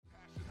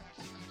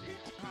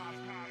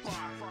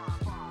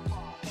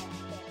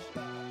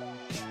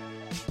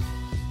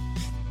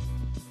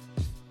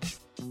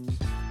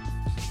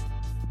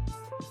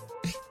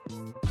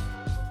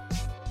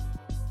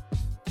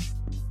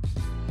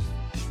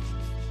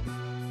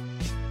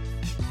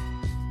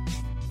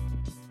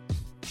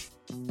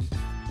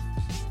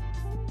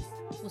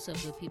What's up,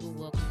 good people?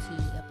 Welcome to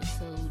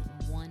episode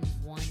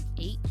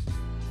 118 of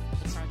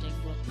the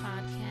Project Book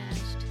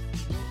Podcast.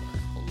 Your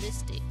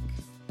holistic,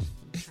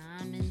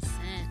 common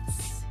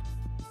sense,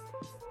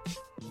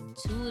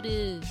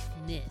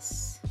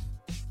 intuitiveness,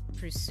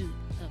 pursuit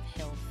of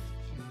health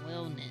and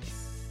wellness.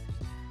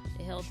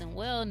 The health and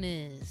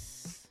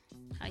wellness.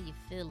 How you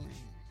feeling?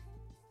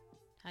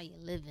 How you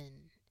living?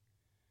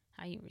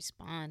 How you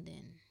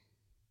responding?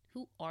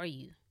 Who are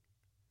you?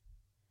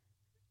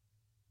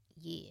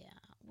 Yeah,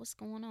 what's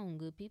going on,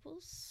 good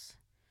peoples?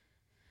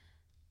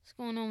 What's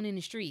going on in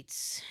the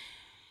streets?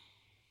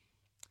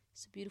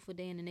 It's a beautiful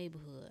day in the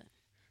neighborhood.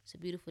 It's a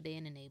beautiful day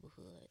in the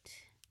neighborhood.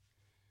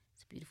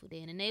 It's a beautiful day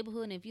in the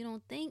neighborhood, and if you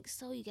don't think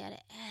so, you gotta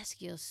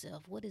ask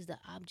yourself, what is the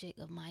object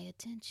of my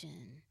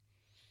attention?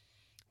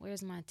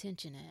 Where's my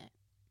attention at?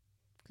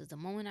 Because the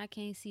moment I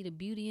can't see the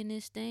beauty in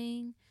this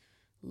thing,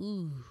 I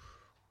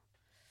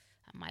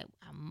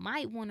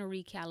might want to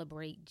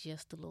recalibrate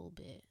just a little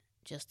bit.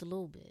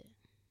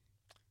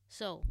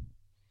 So,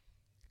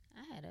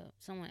 I had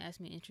someone ask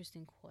me an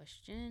interesting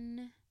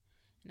question,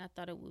 and I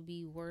thought it would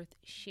be worth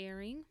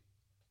sharing.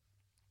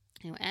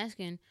 And we're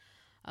asking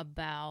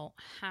about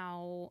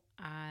how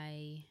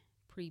I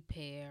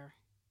prepare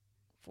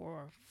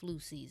for flu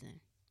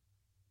season.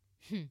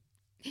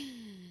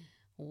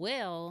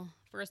 Well,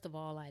 first of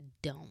all, I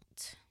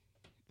don't.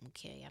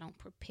 Okay, I don't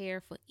prepare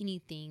for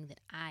anything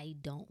that I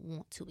don't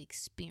want to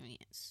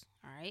experience.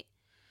 All right,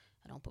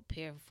 I don't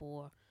prepare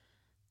for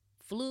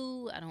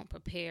flu. I don't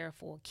prepare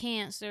for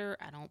cancer.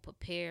 I don't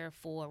prepare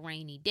for a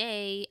rainy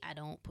day. I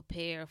don't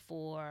prepare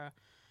for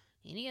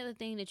any other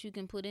thing that you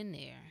can put in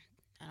there.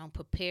 I don't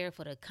prepare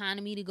for the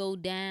economy to go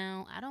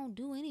down. I don't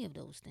do any of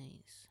those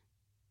things.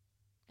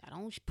 I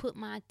don't put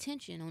my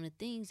attention on the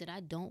things that I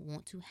don't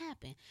want to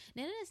happen.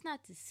 Now, that's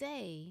not to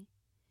say,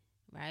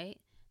 right,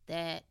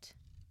 that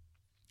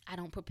I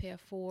don't prepare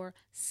for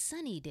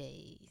sunny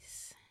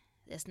days.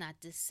 That's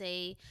not to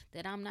say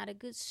that I'm not a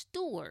good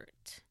steward.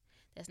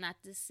 That's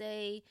not to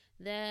say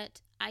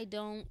that I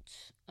don't,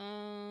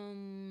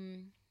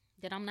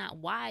 that I'm not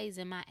wise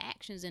in my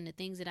actions and the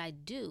things that I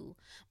do.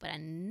 But I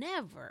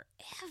never,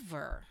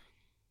 ever,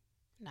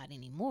 not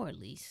anymore at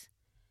least,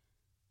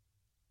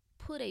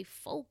 put a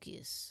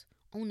focus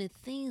on the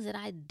things that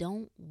I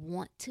don't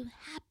want to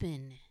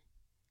happen.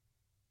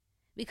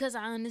 Because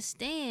I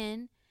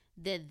understand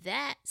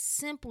that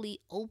simply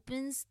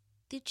opens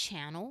the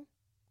channel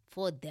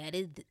for that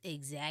is the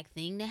exact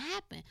thing to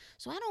happen.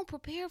 So I don't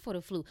prepare for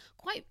the flu.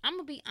 I'm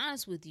going to be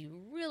honest with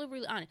you, really,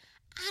 really honest.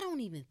 I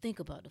don't even think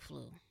about the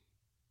flu.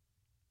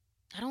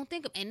 And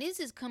this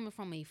is coming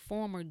from a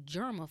former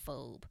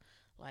germaphobe.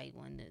 Like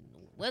when the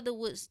weather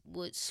would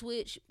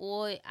switch,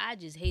 boy, I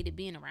just hated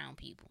being around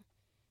people.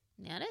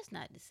 Now, that's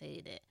not to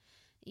say that,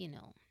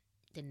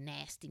 the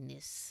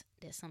nastiness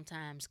that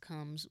sometimes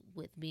comes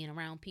with being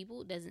around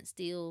people doesn't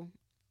still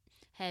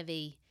have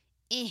a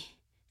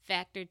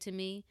factor to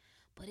me.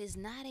 But it's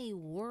not a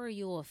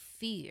worry or a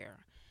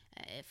fear.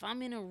 If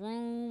I'm in a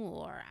room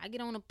or I get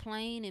on a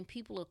plane and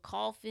people are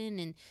coughing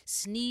and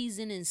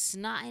sneezing and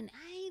snotting,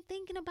 I ain't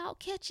thinking about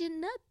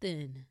catching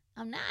nothing.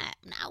 I'm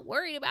not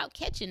worried about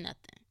catching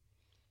nothing.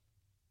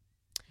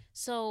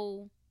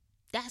 So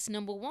that's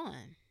number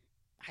one.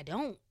 I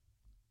don't.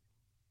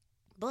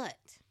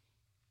 But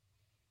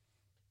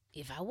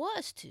if I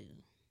was to,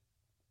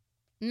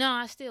 no,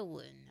 I still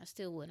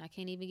wouldn't. I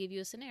can't even give you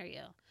a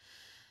scenario.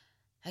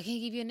 I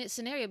can't give you a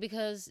scenario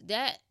because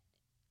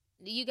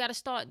you got to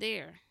start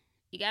there.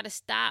 You got to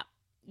stop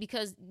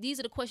because these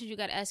are the questions you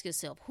got to ask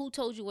yourself. Who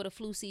told you what a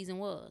flu season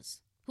was?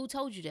 Who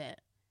told you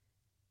that?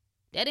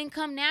 That didn't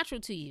come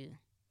natural to you.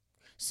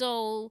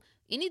 So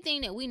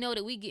anything that we know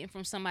that we getting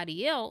from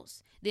somebody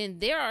else, then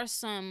there are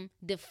some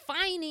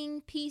defining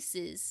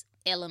pieces,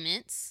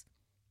 elements,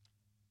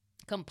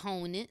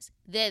 components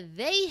that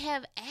they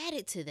have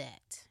added to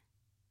that.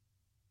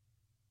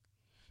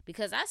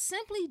 Because I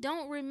simply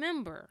don't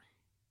remember.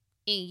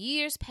 In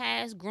years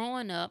past,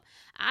 growing up,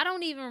 I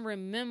don't even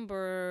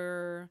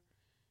remember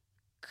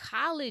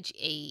college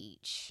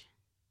age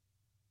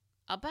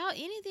about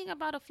anything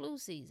about a flu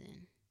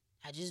season.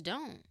 I just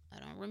don't. I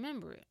don't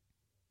remember it.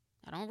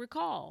 I don't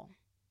recall.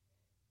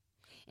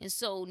 And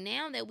so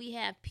now that we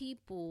have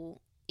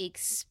people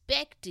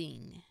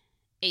expecting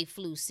a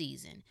flu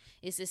season,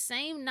 it's the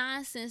same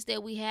nonsense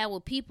that we have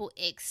with people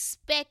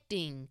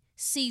expecting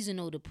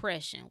seasonal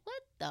depression.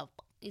 What the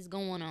fuck is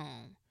going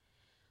on?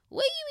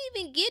 Where you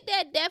even get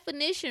that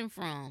definition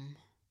from?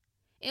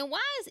 And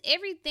why is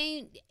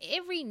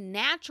every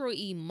natural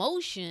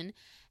emotion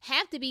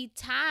have to be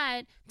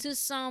tied to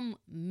some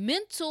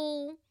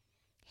mental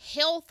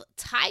health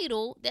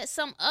title that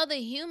some other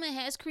human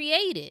has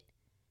created?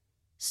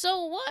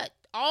 So what?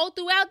 All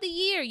throughout the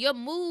year, your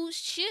moods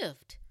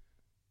shift,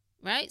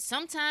 right?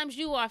 Sometimes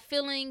you are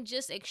feeling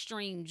just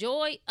extreme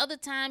joy. Other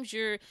times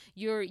you're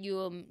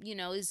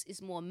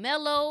it's more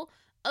mellow.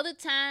 Other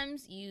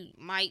times you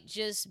might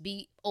just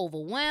be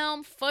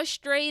overwhelmed,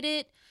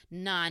 frustrated,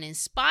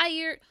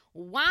 non-inspired.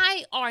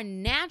 Why are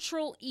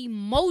natural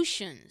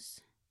emotions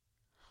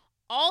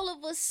all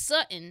of a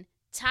sudden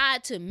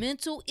tied to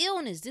mental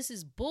illness. This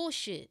is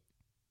bullshit.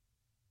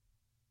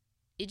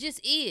 It just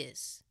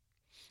is.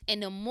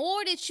 And the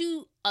more that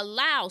you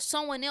allow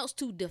someone else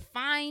to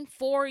define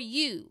for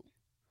you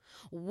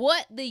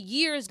what the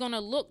year is going to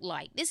look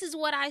like, this is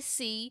what I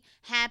see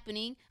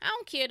happening. I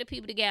don't care the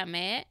people that got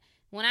mad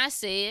when I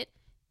said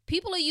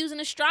people are using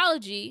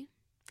astrology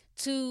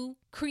to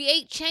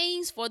create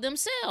chains for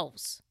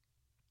themselves.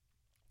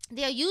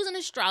 They're using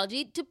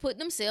astrology to put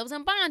themselves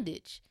in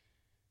bondage.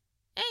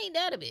 Ain't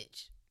that a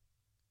bitch?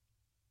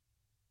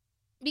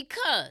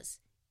 Because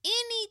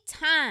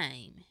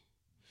anytime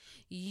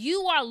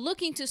you are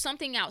looking to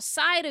something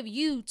outside of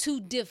you to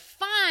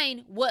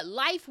define what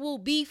life will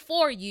be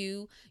for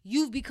you,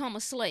 you've become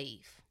a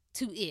slave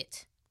to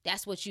it.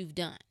 That's what you've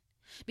done.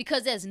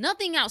 Because there's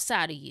nothing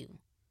outside of you.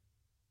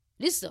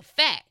 This is a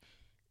fact.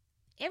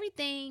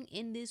 Everything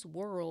in this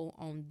world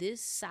on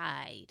this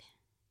side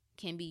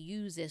can be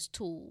used as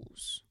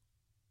tools.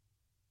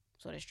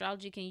 So the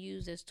astrology can be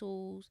used as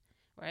tools,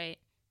 right?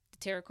 The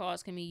tarot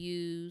cards can be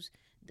used.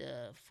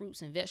 The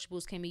fruits and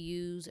vegetables can be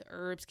used. The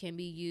herbs can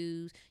be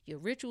used. Your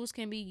rituals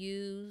can be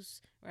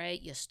used,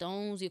 right? Your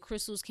stones, your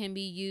crystals can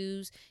be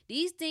used.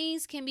 These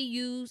things can be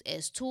used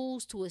as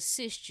tools to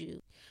assist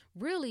you.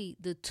 Really,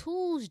 the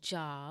tool's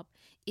job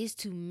is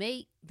to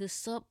make the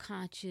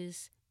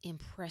subconscious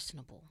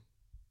impressionable,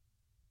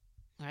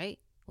 right?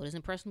 What does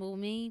impressionable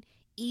mean?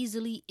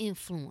 Easily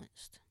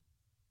influenced.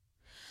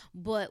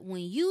 But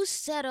when you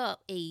set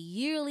up a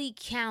yearly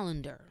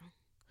calendar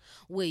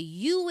where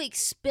you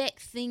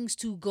expect things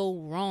to go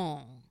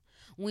wrong,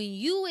 when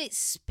you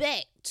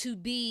expect to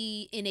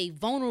be in a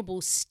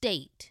vulnerable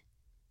state,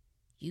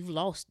 you've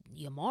lost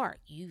your mark.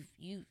 You've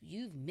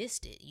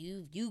missed it.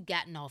 You've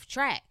gotten off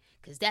track,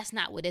 because that's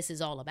not what this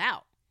is all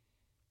about.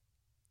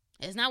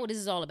 That's not what this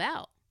is all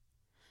about.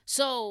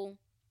 So,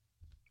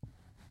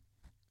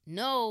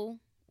 no,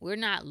 we're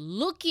not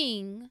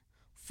looking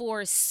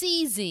for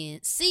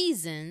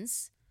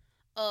seasons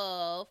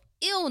of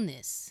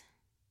illness.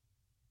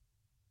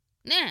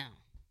 Now,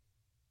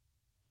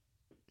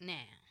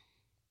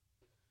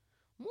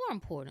 more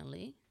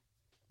importantly,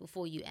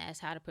 before you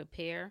ask how to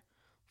prepare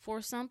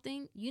for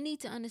something, you need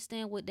to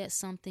understand what that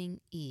something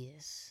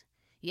is.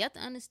 You have to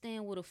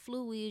understand what a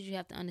flu is. You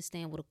have to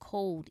understand what a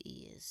cold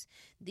is.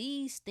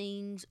 These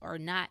things are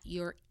not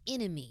your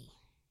enemy.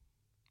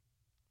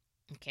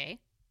 Okay?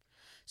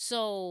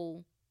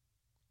 So,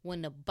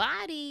 when the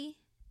body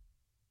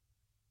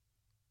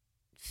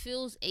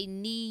feels a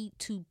need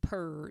to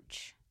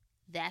purge,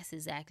 that's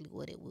exactly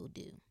what it will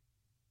do.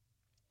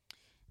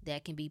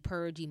 That can be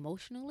purged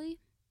emotionally,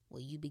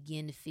 where you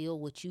begin to feel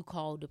what you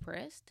call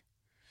depressed.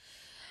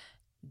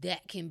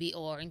 That can be,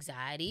 or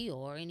anxiety,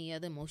 or any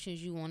other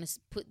emotions you want to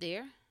put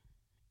there.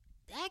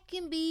 That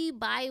can be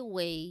by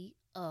way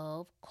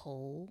of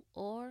cold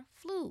or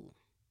flu.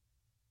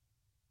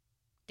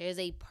 There's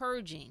a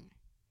purging.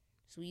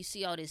 So you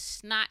see all this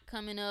snot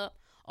coming up,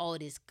 all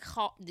this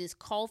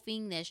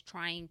coughing that's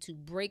trying to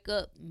break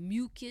up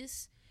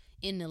mucus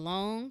in the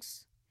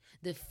lungs,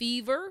 the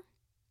fever,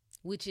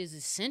 which is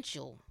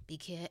essential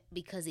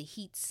because it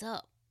heats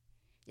up.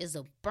 There's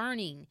a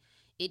burning.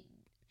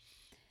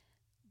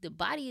 The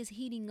body is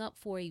heating up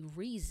for a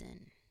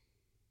reason,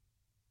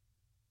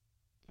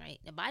 right?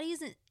 The body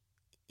isn't.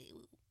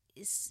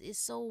 It's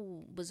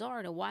so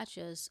bizarre to watch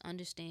us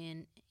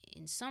understand,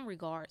 in some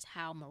regards,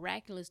 how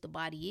miraculous the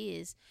body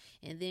is,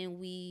 and then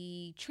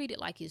we treat it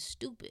like it's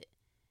stupid.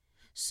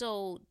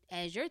 So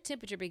as your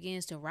temperature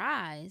begins to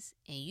rise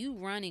and you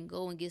run and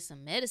go and get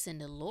some medicine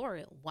to lower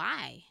it,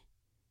 why?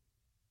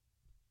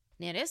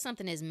 Now, there's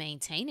something that's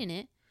maintaining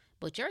it,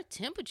 but your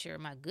temperature,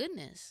 my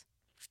goodness,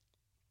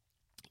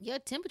 your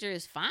temperature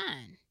is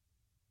fine.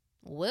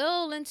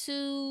 Well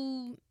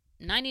into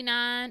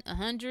 99,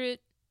 100,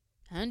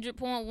 100.1,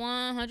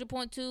 100.2,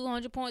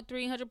 100.3,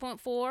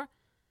 100.4.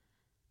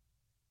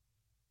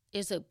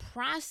 It's a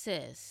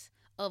process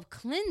of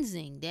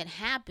cleansing that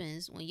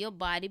happens when your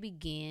body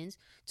begins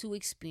to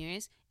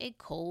experience a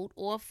cold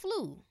or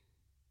flu.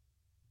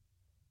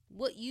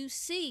 What you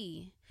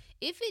see,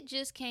 if it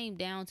just came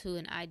down to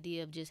an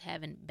idea of just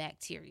having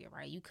bacteria,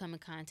 right? You come in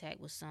contact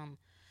with some,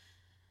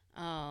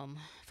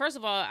 first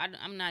of all, I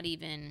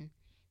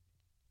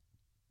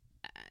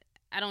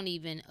don't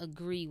even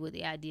agree with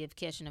the idea of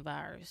catching a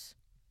virus.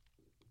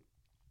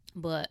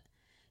 But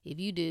if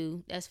you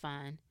do, that's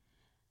fine.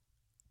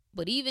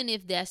 But even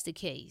if that's the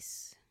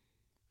case,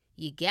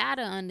 you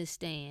gotta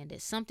understand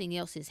that something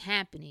else is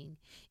happening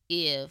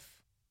if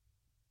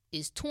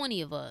it's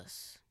 20 of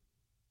us,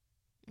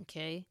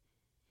 okay,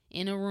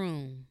 in a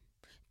room.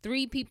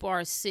 3 people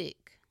are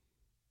sick.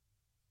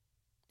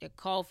 They're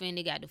coughing,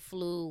 they got the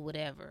flu,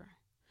 whatever.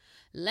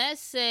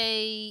 Let's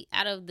say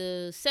out of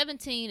the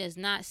 17 that's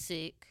not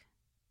sick,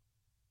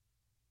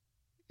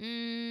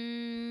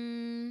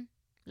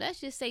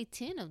 let's just say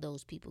 10 of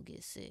those people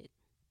get sick.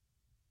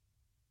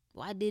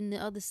 Why didn't the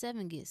other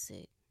 7 get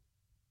sick?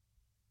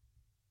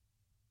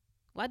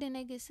 Why didn't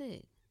they get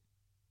sick?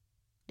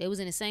 They was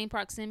in the same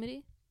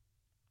proximity,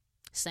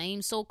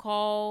 same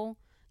so-called,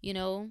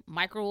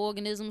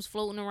 microorganisms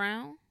floating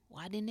around.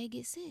 Why didn't they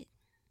get sick?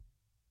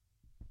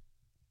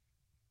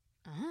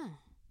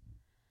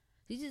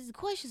 These are the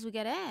questions we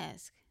got to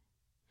ask.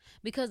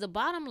 Because the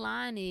bottom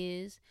line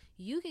is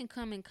you can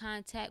come in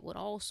contact with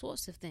all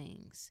sorts of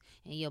things,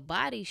 and your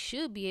body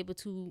should be able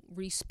to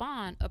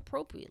respond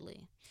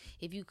appropriately.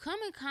 If you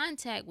come in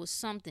contact with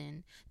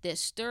something that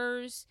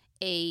stirs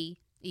a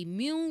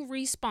immune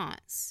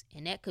response,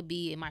 and that could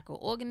be a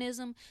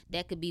microorganism,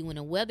 that could be when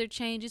the weather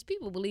changes.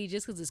 People believe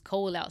just because it's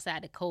cold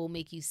outside, the cold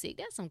make you sick.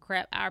 That's some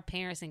crap our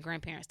parents and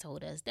grandparents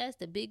told us. That's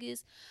the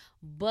biggest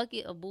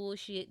bucket of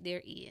bullshit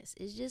there is.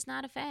 It's just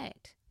not a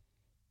fact.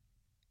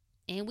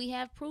 And we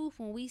have proof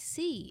when we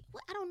see.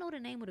 Well, I don't know the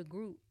name of the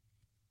group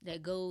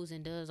that goes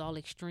and does all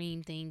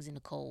extreme things in the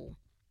cold.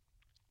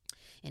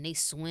 And they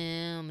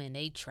swim and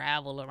they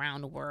travel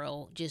around the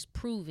world, just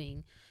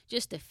proving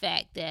just the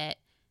fact that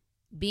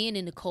being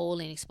in the cold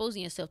and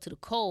exposing yourself to the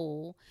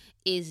cold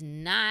is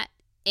not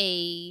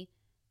a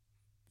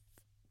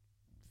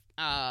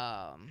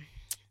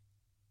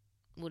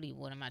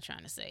what am I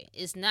trying to say?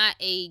 It's not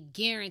a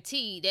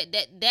guarantee that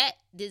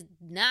does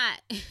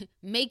not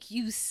make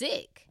you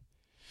sick.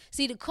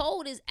 See, the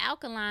cold is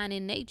alkaline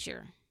in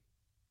nature.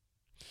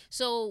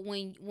 So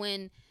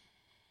when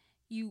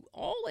you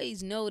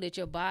always know that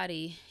your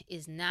body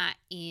is not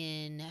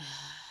in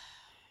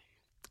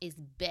its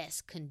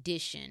best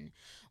condition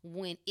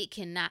when it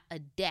cannot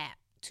adapt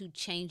to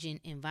changing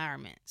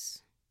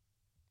environments.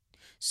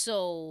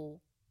 So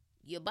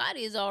your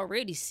body is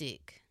already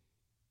sick.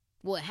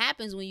 What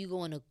happens when you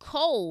go in a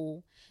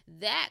cold,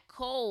 that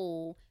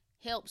cold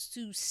helps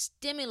to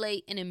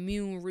stimulate an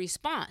immune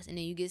response, and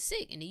then you get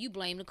sick, and then you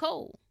blame the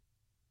cold.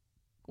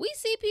 We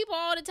see people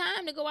all the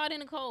time that go out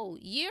in the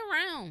cold year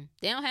round.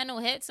 They don't have no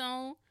hats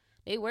on.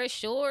 They wear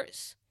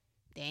shorts.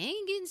 They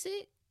ain't getting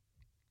sick.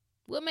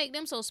 What make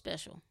them so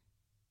special?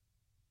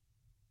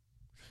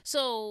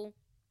 So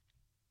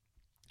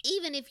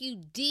even if you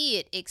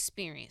did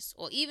experience,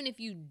 or even if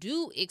you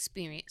do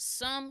experience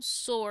some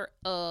sort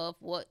of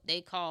what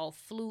they call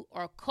flu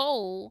or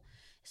cold,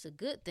 it's a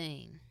good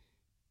thing.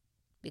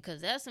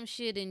 Because that's some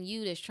shit in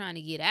you that's trying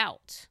to get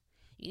out.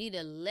 You need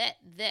to let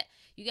that,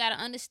 you got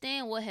to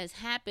understand what has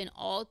happened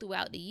all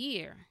throughout the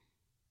year.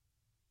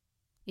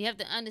 You have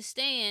to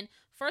understand,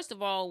 first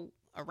of all,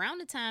 around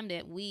the time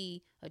that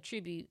we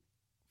attribute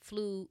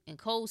flu and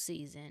cold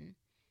season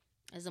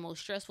as the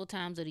most stressful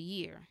times of the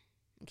year.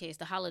 Okay, it's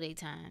the holiday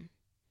time.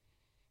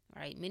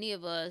 Right? Many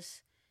of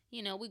us,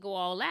 we go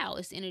all out.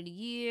 It's the end of the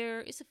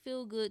year. It's a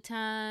feel-good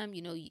time.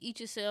 You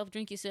eat yourself,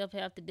 drink yourself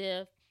half to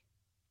death.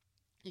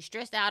 You're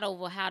stressed out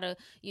over how to,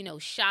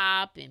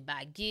 shop and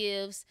buy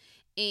gifts.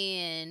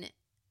 And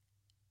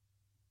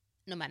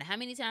no matter how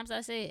many times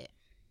I say it,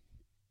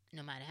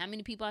 no matter how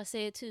many people I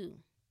say it to,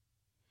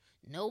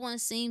 no one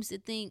seems to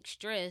think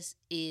stress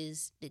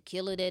is the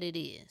killer that it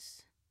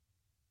is.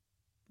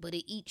 But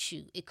it eats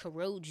you. It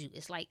corrodes you.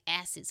 It's like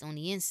acids on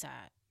the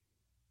inside.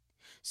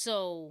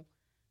 So,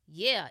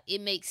 yeah,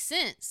 it makes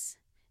sense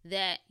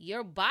that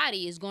your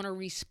body is going to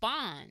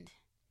respond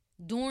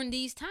during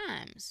these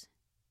times.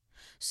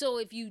 So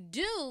if you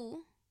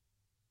do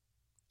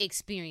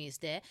experience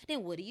that,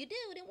 then what do you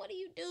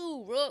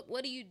do? Rook,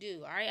 what do you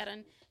do? All right,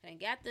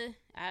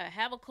 I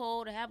have a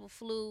cold, I have a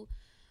flu.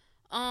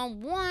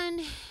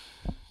 One,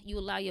 you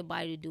allow your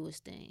body to do its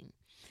thing.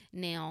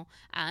 Now,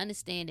 I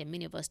understand that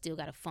many of us still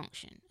got to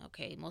function,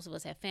 okay? Most of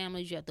us have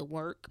families, you have to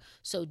work.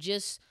 So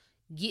just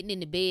getting in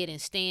the bed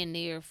and staying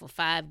there for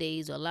 5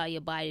 days or allow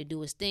your body to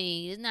do its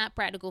thing is not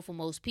practical for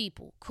most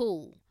people.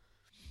 Cool.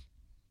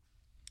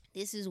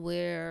 This is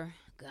where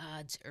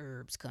God's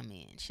herbs come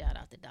in. Shout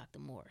out to Dr.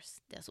 Morris.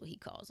 That's what he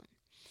calls them.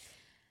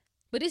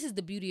 But this is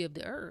the beauty of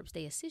the herbs.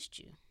 They assist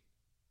you.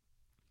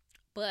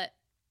 But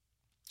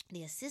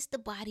they assist the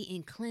body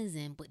in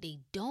cleansing, but they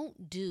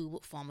don't do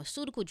what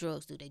pharmaceutical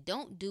drugs do. They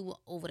don't do what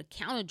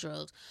over-the-counter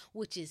drugs,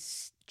 which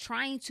is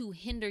trying to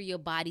hinder your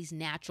body's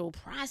natural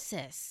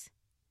process.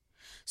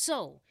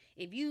 So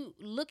if you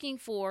looking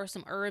for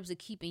some herbs to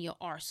keep in your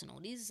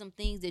arsenal, these are some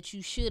things that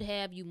you should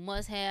have, you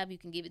must have. You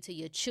can give it to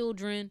your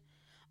children.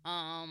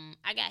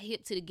 I got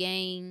hip to the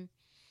game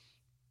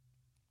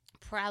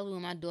probably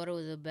when my daughter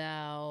was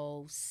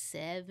about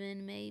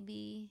 7,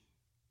 maybe.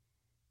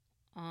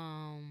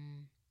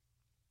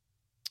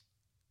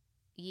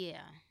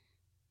 Yeah,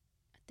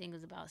 I think it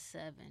was about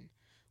 7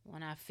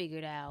 when I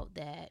figured out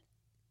that,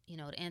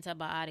 the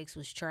antibiotics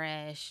was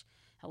trash.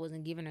 I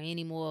wasn't giving her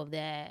any more of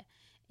that.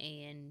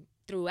 And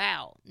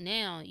throughout,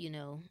 now,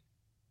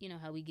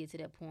 how we get to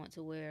that point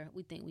to where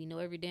we think we know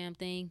every damn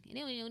thing.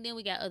 And then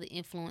we got other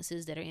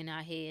influences that are in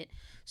our head.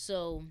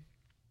 So,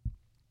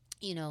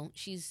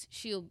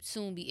 she'll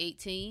soon be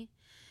 18.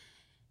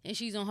 And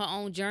she's on her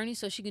own journey,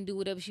 so she can do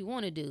whatever she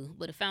want to do.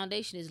 But the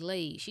foundation is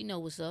laid. She know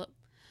what's up.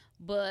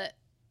 But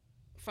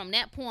from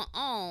that point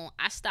on,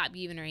 I stopped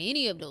giving her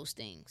any of those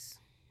things.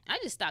 I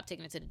just stopped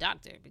taking her to the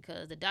doctor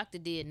because the doctor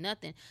did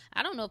nothing.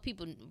 I don't know if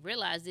people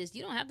realize this.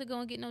 You don't have to go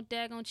and get no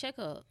daggone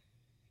checkup.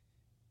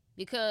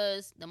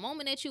 Because the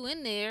moment that you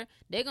in there,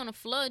 they're going to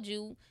flood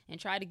you and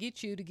try to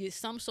get you to get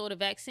some sort of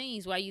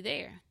vaccines while you're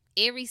there.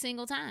 Every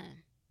single time.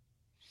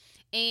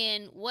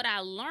 And what I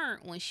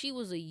learned when she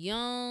was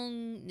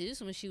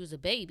when she was a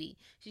baby,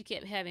 she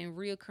kept having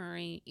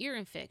reoccurring ear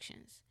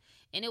infections.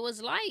 And it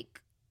was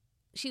like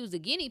she was a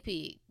guinea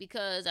pig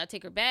because I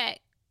take her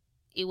back.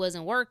 It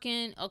wasn't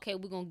working. Okay,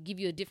 we're going to give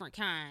you a different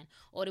kind,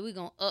 or we're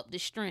going to up the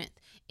strength.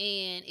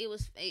 And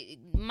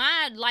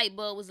my light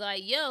bulb was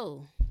like,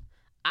 yo,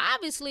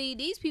 obviously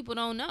these people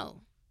don't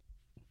know.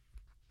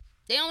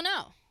 They don't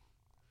know.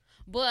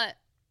 But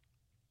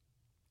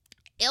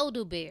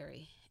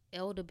elderberry,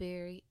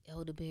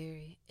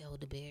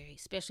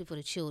 especially for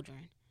the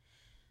children.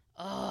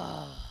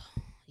 Oh,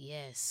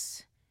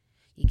 yes.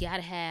 You got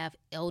to have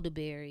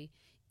elderberry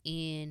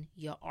in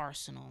your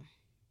arsenal.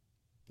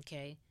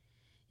 Okay?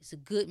 It's a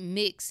good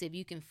mix if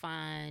you can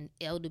find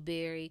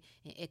elderberry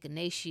and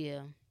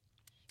echinacea,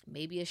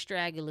 maybe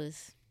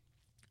astragalus,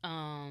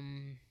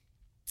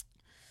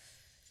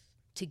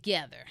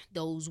 together.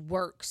 Those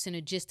work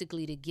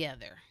synergistically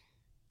together.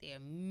 They're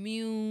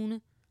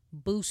immune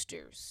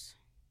boosters.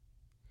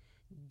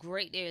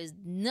 Great. There is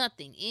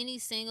nothing any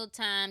single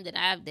time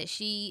that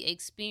she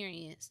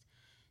experienced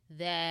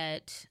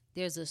that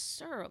there's a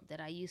syrup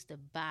that I used to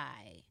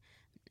buy.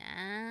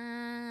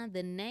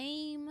 The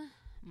name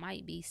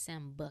might be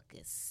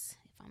Sambucus,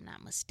 if I'm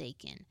not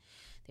mistaken.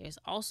 There's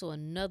also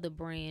another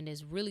brand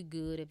that's really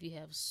good if you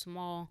have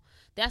small.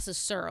 That's a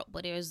syrup,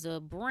 but there's a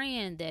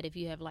brand that if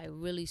you have like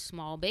really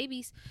small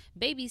babies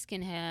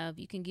can have.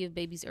 You can give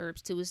babies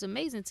herbs too. It's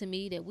amazing to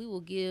me that we will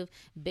give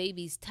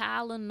babies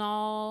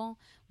Tylenol.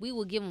 We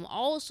will give them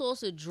all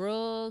sorts of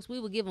drugs.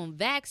 We will give them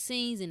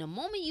vaccines. And the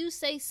moment you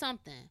say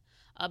something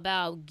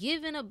about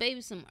giving a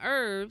baby some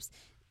herbs,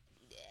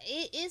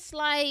 it's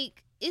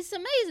like, it's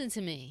amazing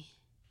to me.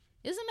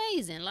 It's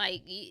amazing.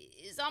 Like,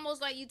 it's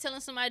almost like you telling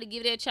somebody to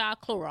give their child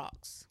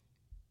Clorox.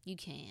 You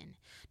can.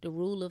 The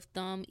rule of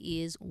thumb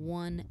is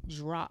 1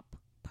 drop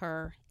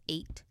per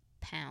 8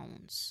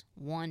 pounds.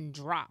 1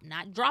 drop.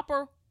 Not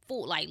dropper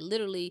full. Like,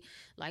 literally,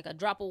 like a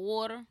drop of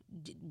water.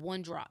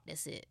 1 drop.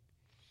 That's it.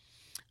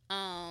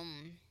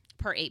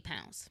 Per 8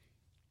 pounds.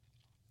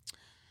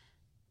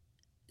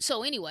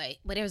 So, anyway.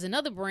 But there's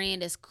another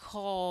brand that's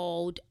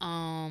called,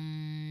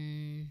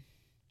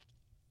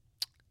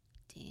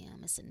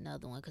 it's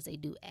another one because they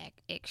do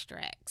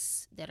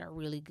extracts that are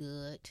really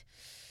good.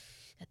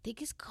 I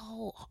think it's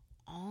called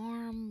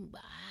I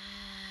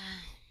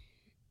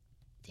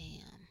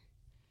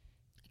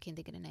can't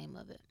think of the name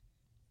of it.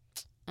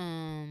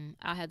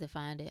 I'll have to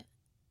find it.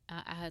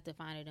 I have to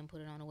find it and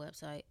put it on the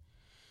website.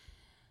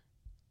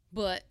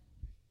 But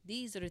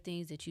these are the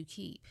things that you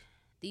keep.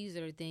 These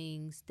are the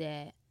things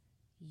that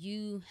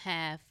you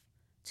have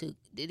to.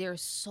 There are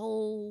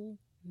so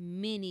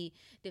many.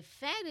 The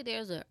fact that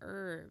there's a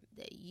herb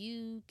that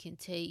you can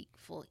take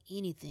for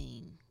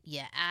anything,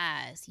 your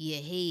eyes,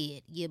 your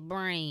head, your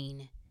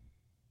brain,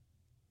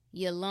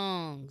 your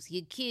lungs,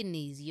 your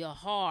kidneys, your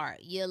heart,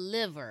 your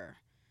liver,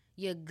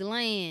 your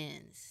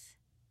glands,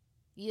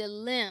 your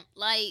lymph,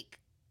 like,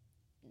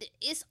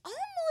 it's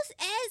almost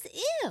as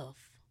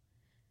if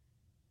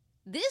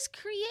this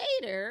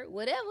creator,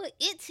 whatever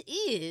it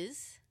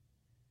is,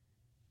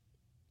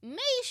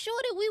 made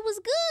sure that we was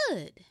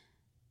good.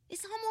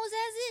 It's almost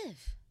as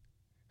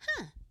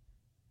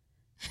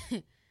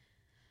if.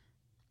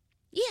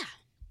 Yeah.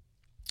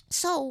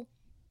 So,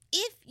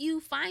 if you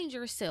find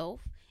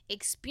yourself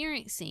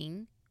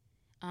experiencing,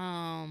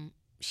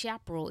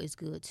 Chaparral is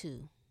good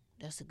too.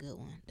 That's a good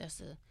one.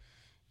 That's a,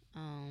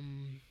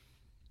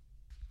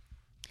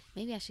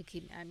 maybe I should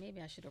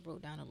have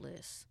wrote down a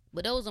list.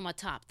 But those are my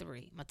top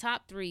 3. My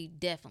top 3,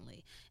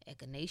 definitely.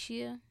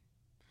 Echinacea,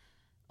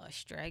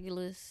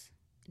 astragalus,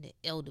 and the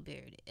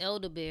elderberry. The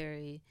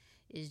elderberry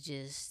is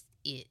just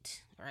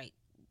it, right?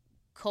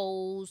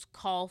 Colds,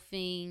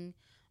 coughing,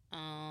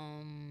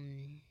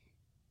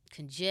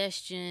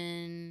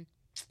 congestion.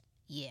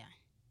 Yeah.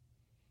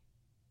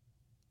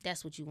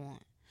 That's what you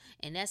want.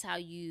 And that's how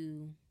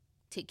you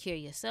take care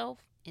of yourself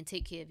and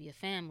take care of your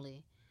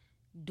family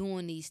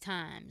during these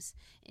times.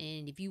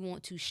 And if you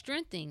want to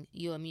strengthen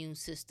your immune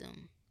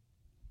system,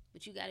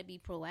 but you got to be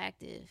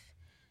proactive.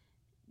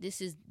 This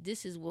is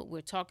what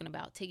we're talking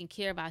about. Taking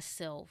care of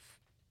ourselves.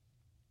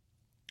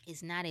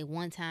 It's not a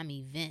one-time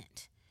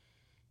event,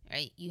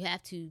 right? You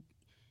have to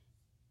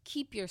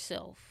keep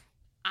yourself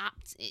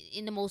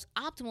in the most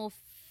optimal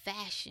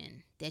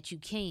fashion that you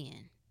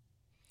can,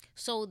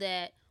 so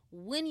that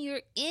when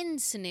you're in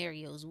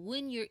scenarios,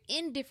 when you're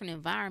in different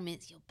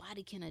environments, your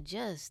body can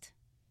adjust.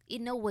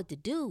 It know what to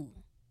do.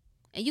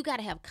 And you got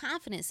to have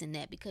confidence in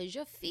that, because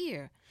your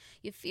fear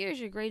is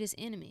your greatest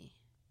enemy.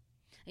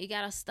 You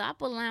got to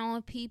stop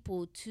allowing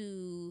people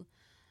to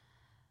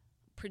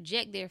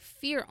project their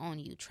fear on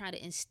you, try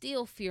to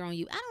instill fear on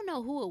you. I don't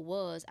know who it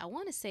was. I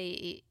want to say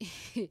it.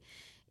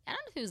 I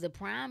don't know if it was the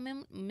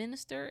prime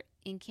minister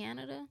in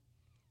Canada.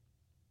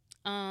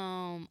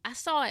 I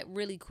saw it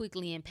really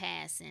quickly in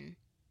passing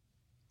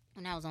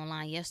when I was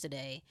online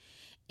yesterday,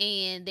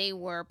 and they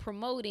were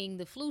promoting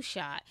the flu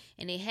shot,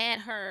 and they had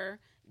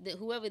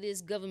whoever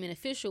this government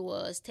official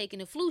was, taking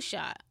the flu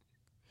shot.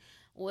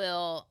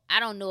 Well, I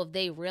don't know if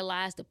they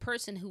realized the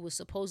person who was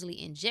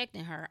supposedly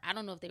injecting her, I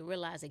don't know if they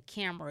realized the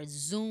camera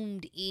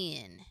zoomed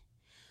in.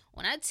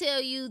 When I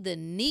tell you the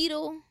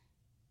needle,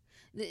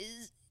 the,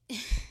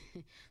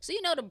 so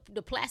you know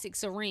the plastic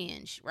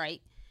syringe,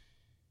 right?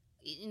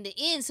 In the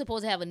end,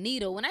 supposed to have a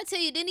needle. When I tell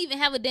you, it didn't even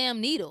have a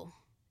damn needle.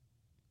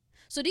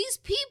 So these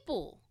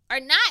people are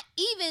not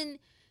even.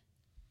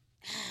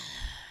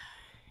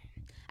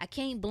 I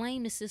can't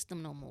blame the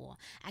system no more.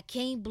 I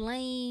can't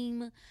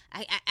blame.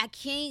 I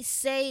can't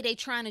say they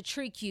trying to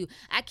trick you.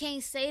 I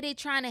can't say they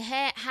trying to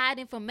hide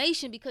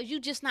information because you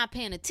just not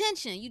paying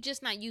attention. You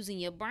just not using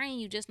your brain.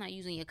 You just not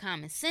using your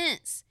common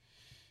sense.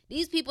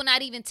 These people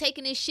not even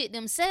taking this shit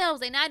themselves.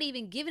 They're not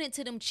even giving it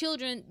to them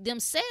children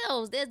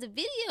themselves. There's a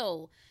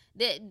video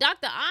that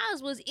Dr.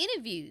 Oz was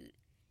interviewed.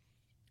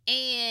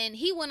 And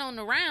he went on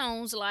the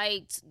rounds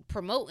like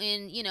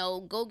promoting,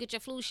 go get your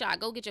flu shot,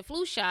 go get your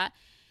flu shot.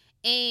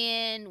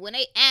 And when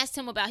they asked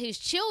him about his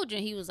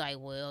children, he was like,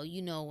 well,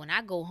 when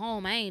I go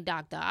home, I ain't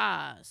Dr.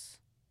 Oz.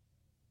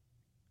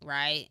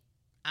 Right?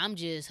 I'm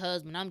just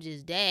husband, I'm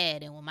just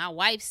dad. And when my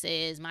wife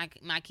says my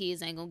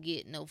kids ain't gonna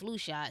get no flu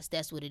shots,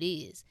 that's what it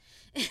is.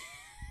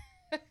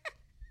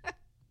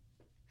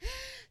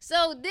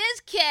 So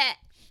this cat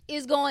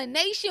is going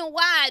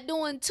nationwide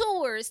doing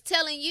tours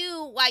telling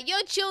you why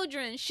your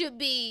children should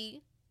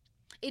be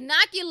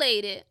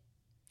inoculated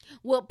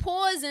with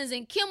poisons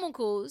and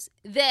chemicals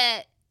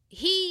that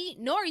he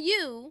nor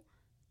you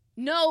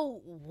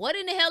know what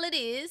in the hell it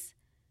is,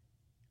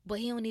 but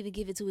he don't even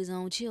give it to his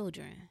own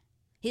children.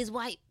 His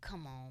wife,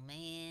 come on,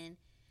 man.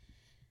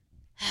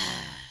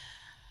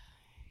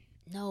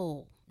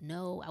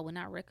 No, I would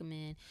not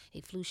recommend a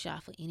flu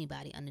shot for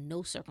anybody under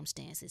no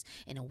circumstances.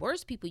 And the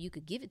worst people you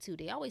could give it to,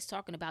 they always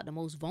talking about the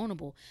most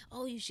vulnerable.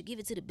 Oh, you should give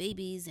it to the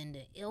babies and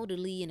the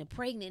elderly and the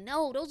pregnant.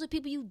 No, those are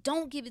people you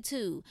don't give it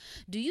to.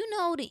 Do you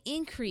know the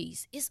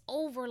increase? It's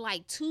over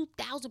like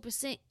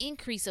 2,000%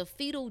 increase of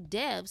fetal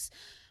deaths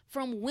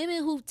from women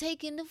who've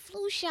taken the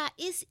flu shot.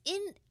 It's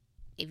in.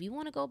 If you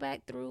want to go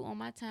back through on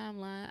my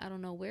timeline, I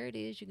don't know where it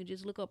is. You can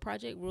just look up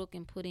Project Rook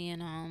and put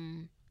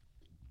in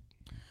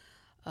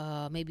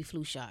maybe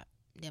flu shot.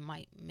 That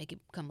might make it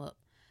come up.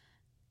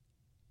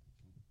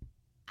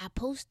 I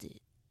posted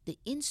the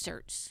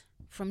inserts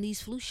from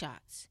these flu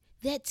shots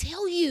that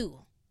tell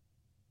you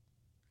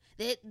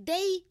that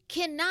they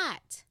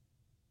cannot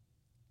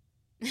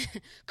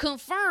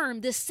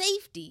confirm the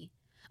safety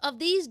of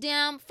these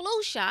damn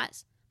flu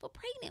shots for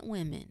pregnant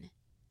women.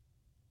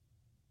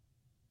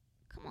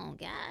 Come on,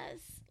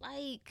 guys.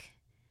 Like,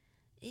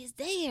 it's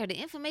there. The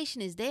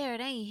information is there.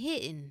 It ain't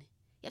hitting.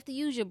 You have to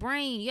use your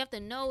brain. You have to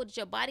know that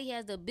your body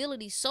has the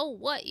ability. So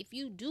what if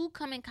you do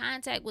come in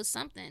contact with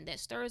something that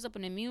stirs up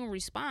an immune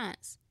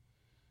response?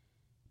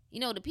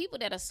 The people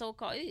that are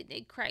so-called,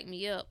 they crack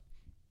me up.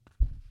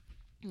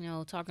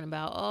 Talking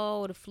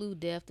about, the flu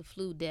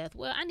death.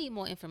 Well, I need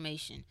more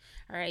information.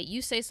 All right.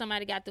 You say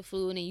somebody got the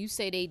flu and then you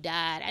say they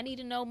died. I need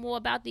to know more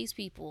about these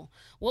people.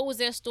 What was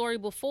their story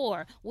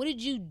before? What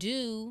did you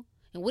do?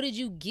 And what did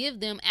you give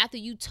them after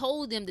you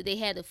told them that they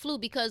had the flu?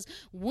 Because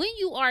when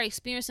you are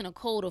experiencing a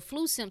cold or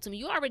flu symptom,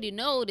 you already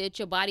know that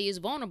your body is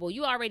vulnerable.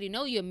 You already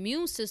know your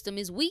immune system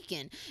is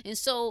weakened. And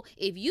so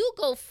if you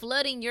go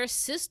flooding your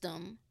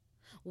system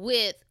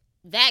with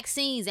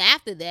vaccines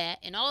after that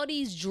and all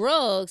these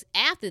drugs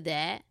after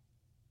that,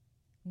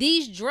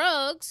 these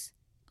drugs,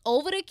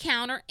 over the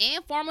counter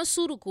and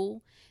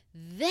pharmaceutical,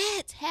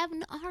 that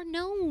are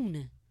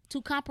known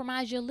to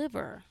compromise your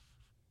liver.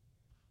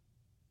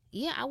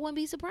 Yeah, I wouldn't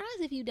be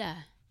surprised if you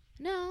die.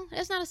 No,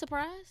 that's not a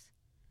surprise.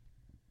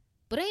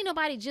 But ain't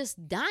nobody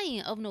just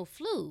dying of no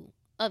flu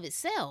of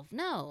itself.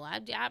 No,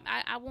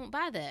 I won't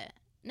buy that.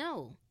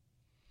 No.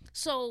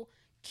 So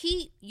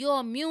keep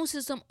your immune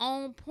system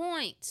on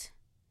point.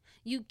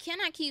 You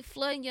cannot keep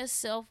flooding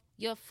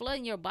you're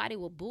flooding your body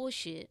with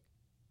bullshit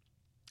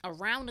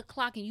around the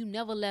clock and you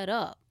never let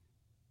up.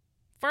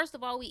 First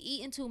of all, we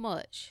eating too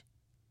much.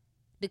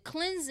 The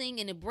cleansing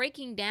and the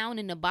breaking down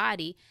in the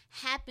body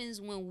happens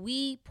when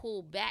we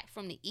pull back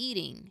from the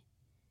eating.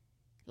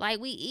 Like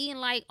we eating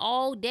like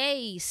all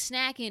day,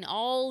 snacking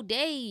all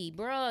day,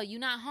 bruh. You're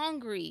not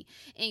hungry.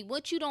 And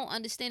what you don't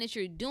understand that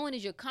you're doing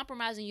is you're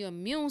compromising your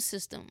immune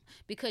system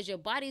because your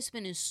body is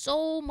spending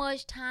so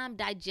much time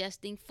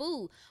digesting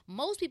food.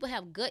 Most people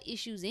have gut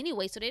issues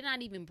anyway, so they're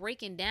not even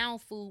breaking down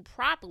food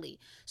properly.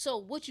 So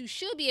what you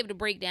should be able to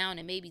break down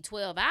in maybe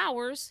 12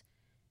 hours,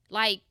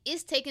 like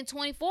it's taking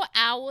 24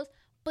 hours.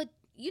 But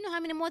you know how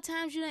many more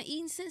times you done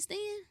eaten since then?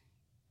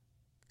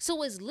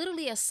 So it's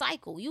literally a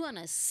cycle. You're in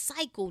a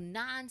cycle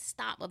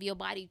nonstop of your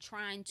body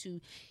trying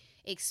to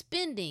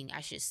expending,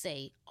 I should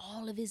say,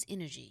 all of his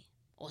energy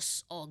or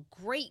a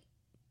great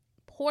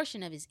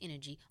portion of his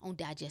energy on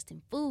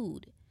digesting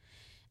food.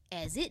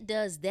 As it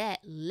does that,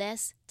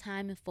 less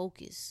time and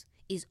focus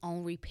is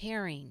on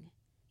repairing.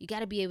 You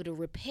got to be able to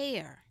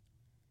repair.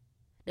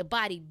 The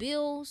body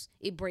builds,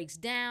 it breaks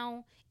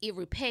down, it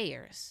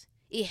repairs.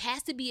 It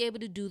has to be able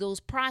to do those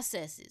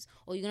processes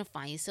or you're going to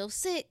find yourself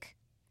sick.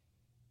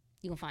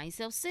 You're going to find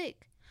yourself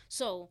sick.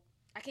 So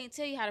I can't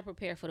tell you how to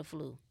prepare for the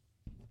flu,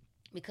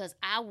 because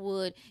I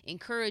would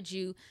encourage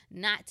you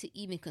not to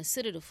even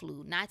consider the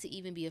flu, not to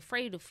even be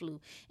afraid of the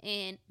flu.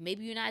 And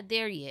maybe you're not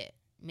there yet.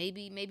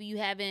 Maybe you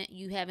haven't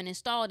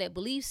installed that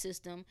belief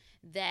system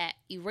that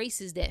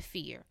erases that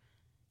fear.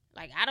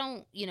 Like, I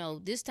don't,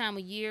 this time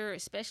of year,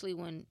 especially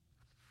when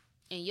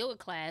in yoga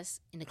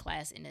class, in the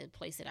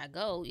place that I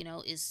go,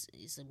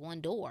 it's a one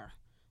door.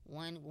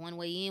 One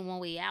way in, one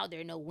way out.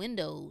 There are no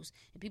windows,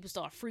 and people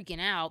start freaking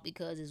out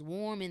because it's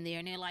warm in there,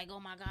 and they're like, "Oh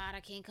my God, I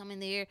can't come in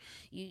there."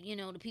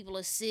 The people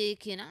are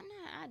sick, and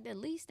the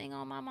least thing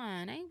on my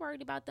mind. I ain't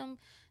worried about them,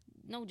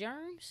 no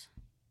germs.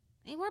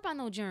 I ain't worried about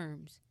no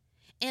germs.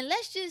 And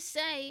let's just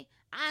say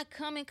I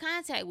come in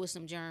contact with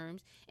some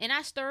germs and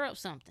I stir up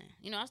something.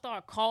 I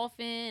start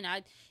coughing.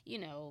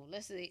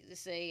 Let's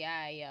say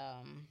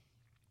I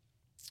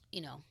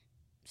you know,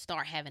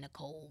 start having a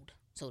cold,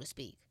 so to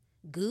speak.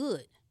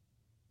 Good,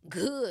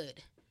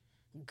 good,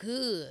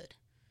 good.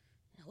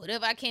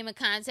 Whatever I came in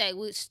contact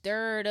with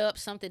stirred up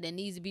something that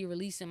needs to be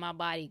released in my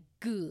body.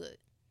 Good.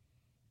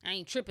 I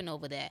ain't tripping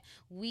over that.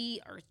 We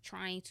are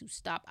trying to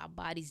stop our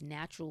body's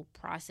natural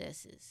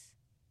processes.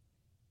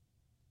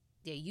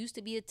 There used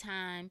to be a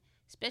time,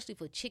 especially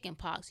for chicken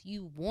pox,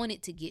 you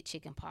wanted to get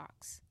chicken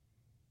pox.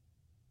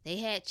 They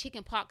had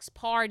chicken pox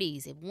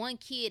parties. If one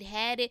kid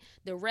had it,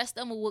 the rest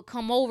of them would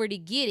come over to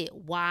get it.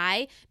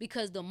 Why?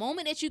 Because the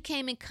moment that you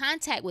came in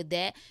contact with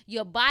that,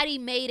 your body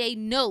made a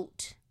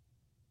note.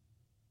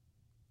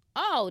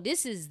 Oh,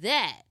 this is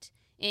that.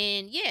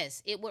 And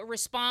yes, it would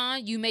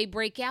respond. You may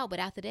break out, but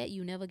after that,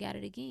 you never got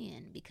it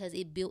again because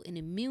it built an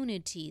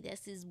immunity.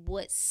 This is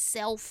what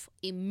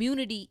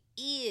self-immunity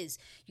is.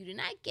 You do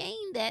not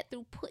gain that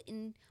through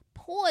putting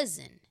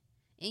poison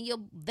in your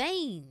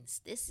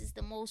veins. This is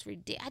the most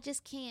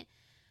ridiculous.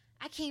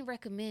 I can't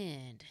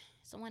recommend.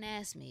 Someone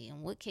asked me,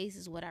 in what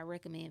cases would I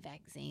recommend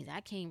vaccines? I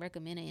can't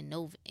recommend it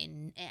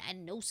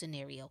in no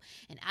scenario.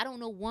 And I don't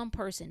know one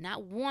person,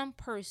 not one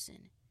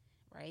person,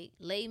 right?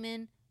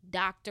 Layman,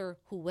 doctor,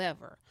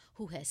 whoever,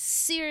 who has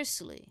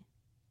seriously,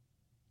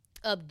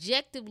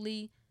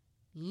 objectively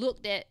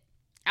looked at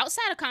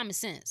outside of common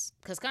sense,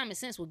 because common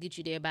sense will get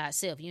you there by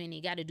itself. You ain't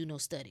even got to do no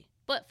study.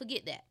 But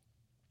forget that.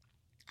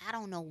 I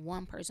don't know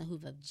one person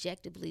who've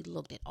objectively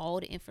looked at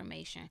all the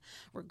information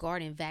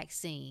regarding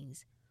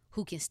vaccines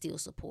who can still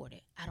support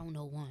it. I don't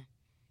know one.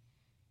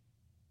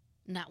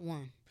 Not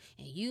one.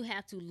 And you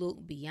have to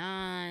look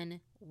beyond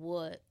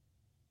what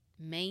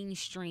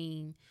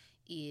mainstream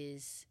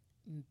is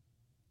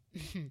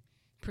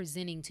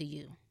presenting to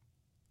you.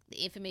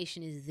 The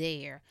information is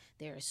there.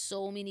 There are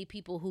so many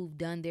people who've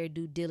done their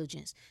due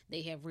diligence.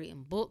 They have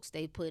written books.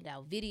 They put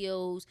out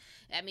videos.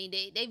 I mean,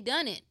 they've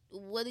done it.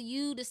 Whether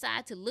you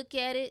decide to look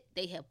at it,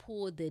 they have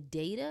pulled the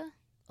data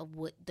of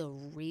what the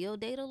real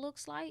data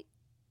looks like.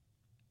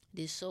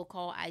 This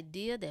so-called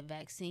idea that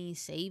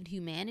vaccines saved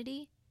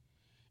humanity.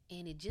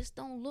 And it just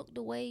don't look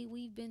the way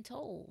we've been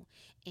told.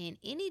 And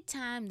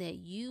anytime that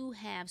you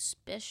have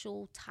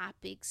special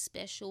topics,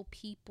 special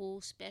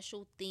people,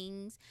 special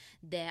things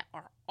that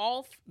are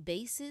off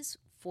basis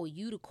for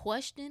you to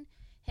question,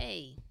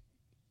 hey,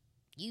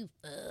 you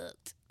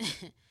fucked.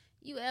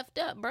 You effed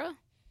up, bro.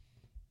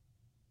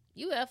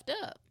 You effed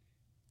up.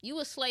 You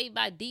a slave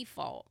by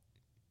default.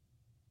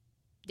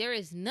 There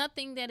is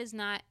nothing that is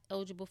not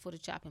eligible for the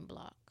chopping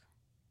block.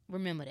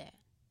 Remember that.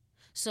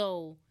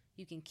 So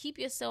you can keep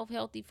yourself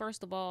healthy,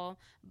 first of all,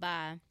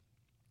 by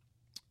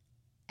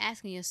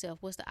asking yourself,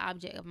 what's the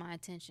object of my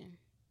attention?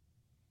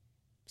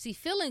 See,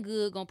 feeling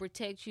good gonna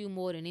protect you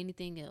more than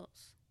anything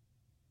else.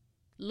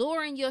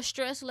 Lowering your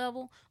stress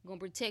level gonna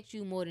protect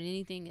you more than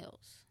anything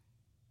else.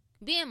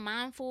 Being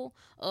mindful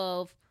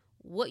of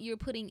what you're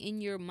putting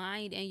in your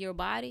mind and your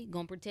body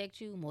gonna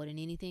protect you more than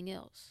anything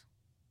else.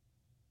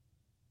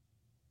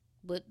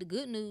 But the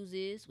good news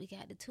is we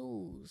got the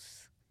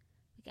tools.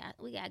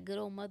 We got good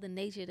old Mother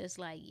Nature that's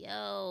like,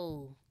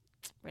 yo,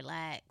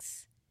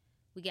 relax.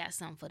 We got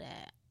something for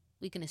that.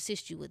 We can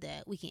assist you with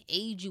that. We can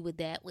aid you with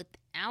that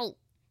without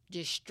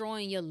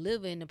destroying your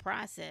liver in the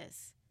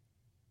process.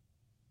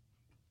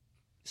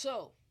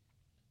 So,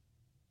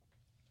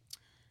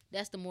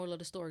 that's the moral of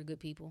the story, good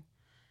people.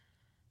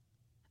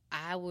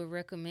 I would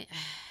recommend,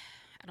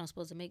 I don't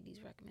supposed to make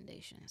these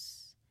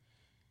recommendations.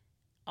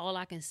 All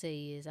I can say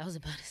is, I was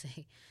about to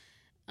say,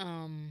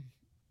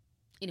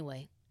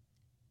 anyway,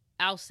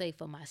 I'll say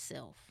for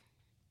myself,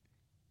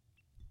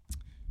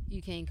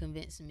 you can't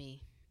convince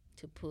me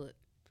to put.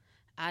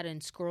 I done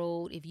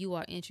scrolled. If you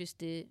are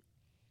interested,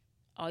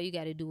 all you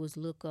got to do is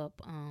look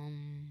up.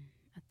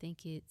 I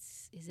think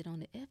is it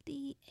on the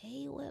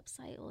FDA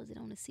website or is it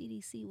on the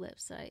CDC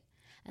website?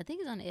 I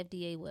think it's on the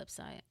FDA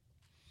website.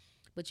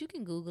 But you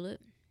can Google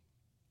it,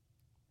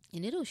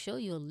 and it'll show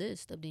you a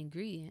list of the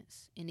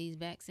ingredients in these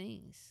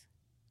vaccines.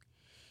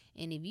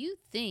 And if you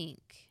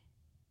think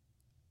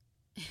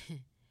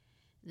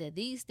that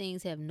these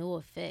things have no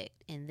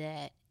effect and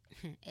that,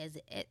 as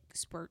the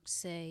experts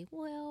say,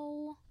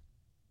 well,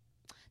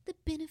 the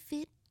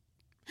benefit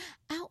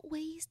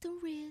outweighs the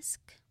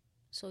risk.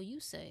 So you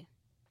say.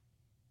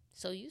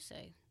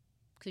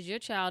 because your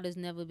child has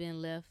never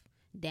been left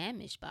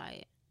damaged by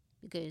it,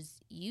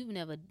 because you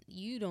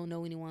don't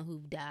know anyone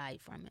who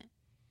died from it.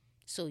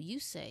 So you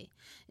say,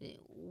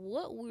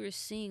 what we're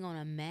seeing on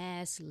a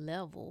mass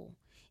level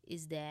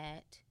is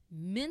that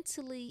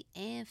mentally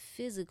and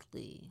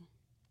physically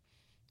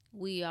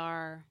we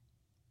are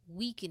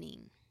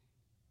weakening.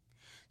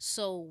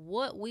 So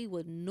what we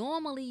would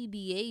normally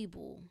be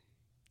able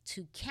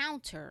to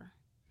counter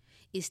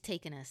is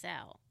taking us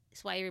out.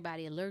 That's why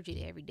everybody allergic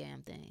to every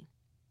damn thing.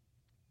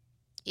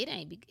 It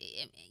ain't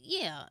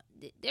yeah,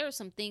 there are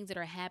some things that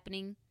are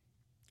happening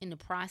in the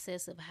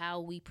process of how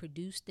we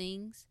produce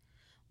things,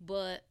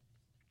 but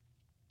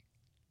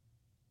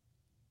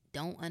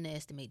don't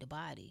underestimate the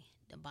body.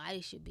 The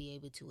body should be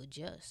able to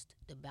adjust.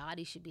 The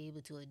body should be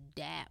able to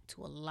adapt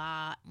to a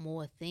lot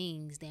more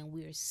things than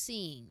we're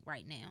seeing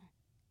right now.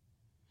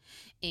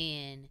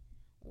 And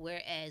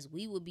whereas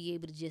we would be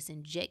able to just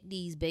inject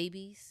these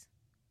babies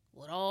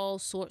with all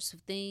sorts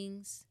of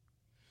things,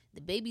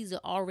 the babies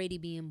are already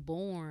being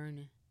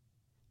born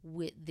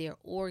with their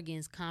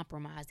organs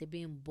compromised. They're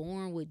being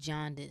born with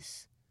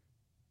jaundice,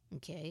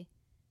 okay,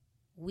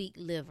 weak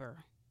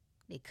liver.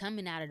 They're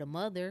coming out of the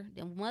mother.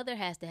 The mother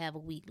has to have a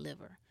weak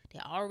liver.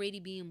 They're already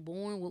being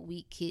born with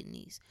weak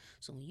kidneys.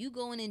 So when you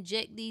go and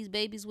inject these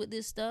babies with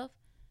this stuff,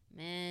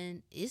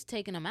 man, it's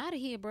taking them out of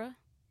here, bruh.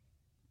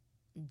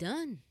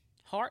 Done.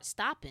 Heart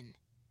stopping.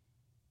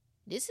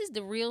 This is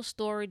the real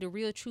story, the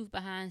real truth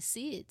behind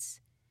SIDS.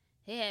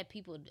 They had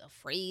people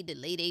afraid to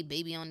lay their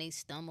baby on their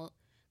stomach.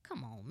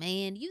 Come on,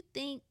 man. You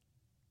think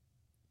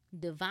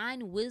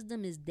divine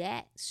wisdom is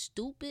that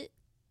stupid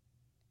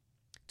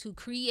to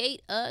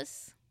create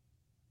us,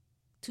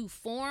 to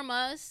form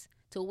us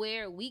to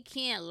where we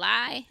can't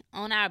lie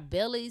on our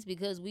bellies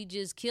because we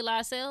just kill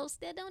ourselves?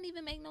 That don't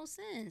even make no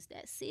sense.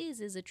 That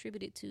SIDS is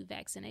attributed to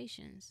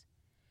vaccinations.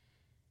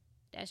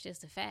 That's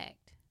just a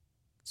fact.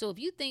 So if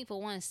you think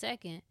for 1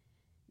 second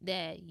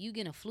that you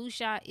getting a flu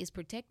shot is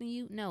protecting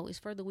you, no, it's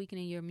further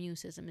weakening your immune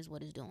system is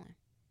what it's doing.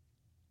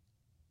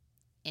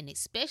 And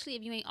especially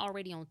if you ain't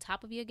already on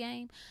top of your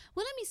game.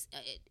 Well,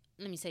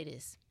 let me say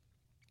this.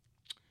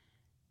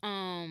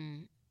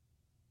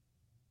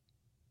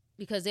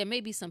 Because there may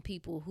be some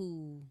people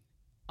who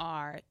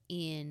are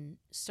in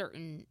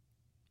certain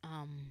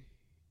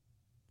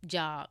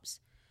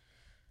jobs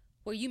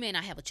where you may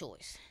not have a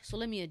choice. So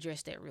let me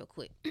address that real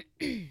quick.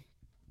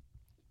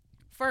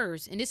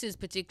 First, and this is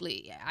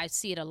particularly, I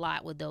see it a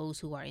lot with those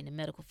who are in the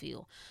medical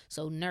field.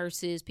 So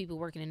nurses, people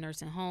working in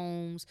nursing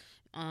homes,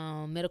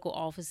 medical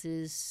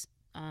offices,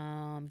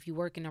 if you're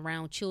working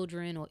around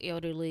children or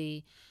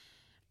elderly.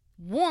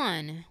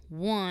 One,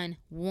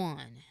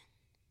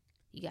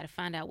 you got to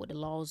find out what the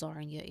laws are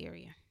in your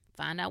area.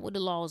 Find out what the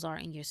laws are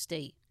in your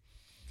state.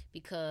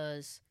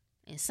 Because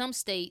in some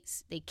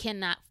states, they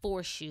cannot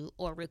force you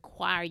or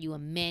require you or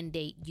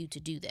mandate you to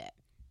do that.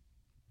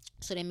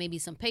 So there may be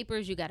some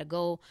papers you got to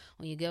go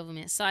on your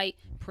government site,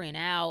 print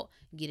out,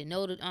 get it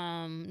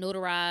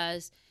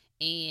notarized,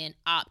 and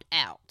opt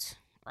out.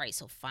 Right?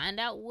 So find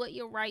out what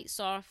your rights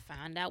are.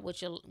 Find out what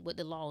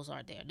the laws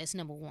are there. That's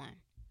number one.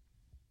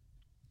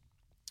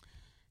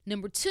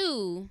 Number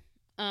two,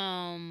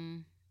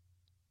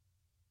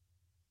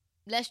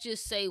 let's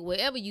just say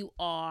wherever you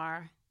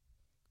are,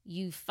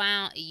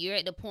 you're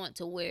at the point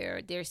to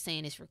where they're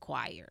saying it's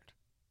required.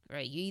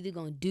 Right? You're either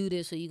going to do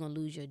this or you're going to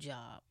lose your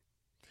job.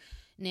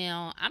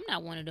 Now, I'm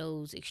not one of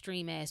those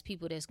extreme ass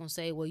people that's going to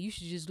say, well, you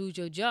should just lose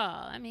your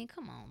job. I mean,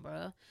 come on,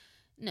 bro.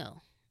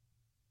 No.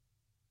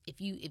 If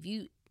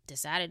you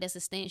decided that's a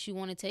stance you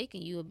want to take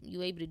and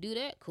you able to do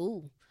that,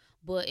 cool.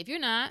 But if you're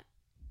not,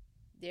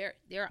 there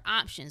are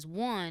options.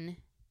 One,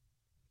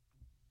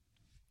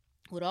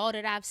 with all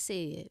that I've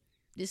said,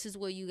 this is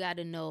where you got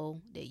to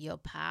know that your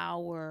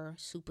power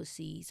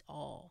supersedes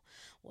all.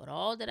 With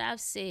all that I've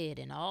said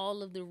and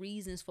all of the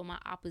reasons for my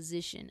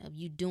opposition of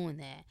you doing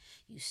that,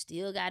 you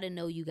still got to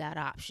know you got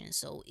options.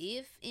 So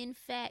if, in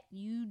fact,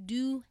 you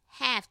do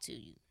have to,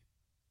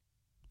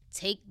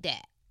 take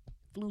that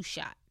flu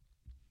shot.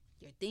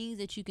 There are things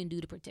that you can do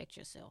to protect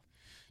yourself.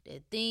 There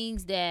are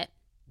things that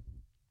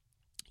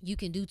you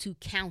can do to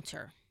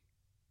counter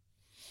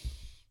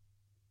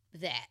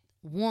that.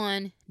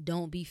 One,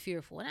 don't be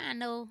fearful. And I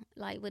know,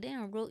 like, but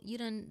you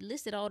done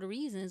listed all the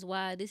reasons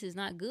why this is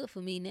not good for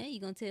me. Now you're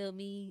going to tell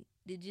me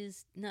to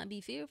just not be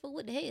fearful?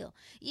 What the hell?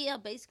 Yeah,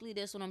 basically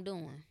that's what I'm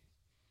doing.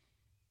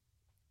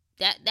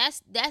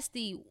 That's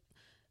the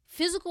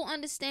physical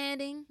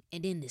understanding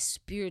and then the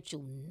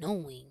spiritual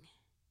knowing.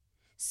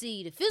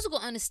 See, the physical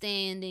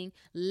understanding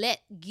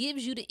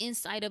gives you the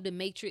insight of the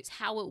matrix,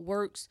 how it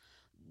works.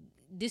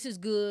 This is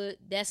good.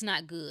 That's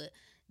not good.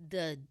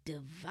 The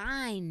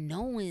divine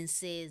knowing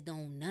says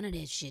don't none of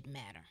that shit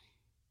matter.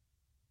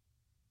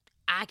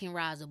 I can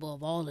rise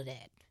above all of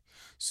that.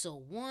 So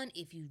one,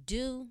 if you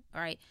do, all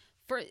right,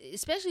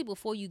 especially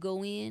before you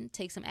go in,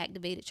 take some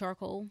activated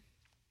charcoal.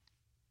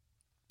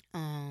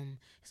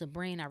 It's a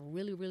brand I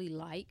really, really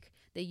like.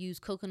 They use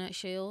coconut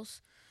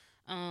shells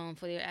for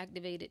their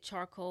activated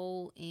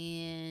charcoal,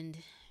 and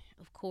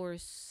of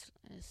course,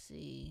 let's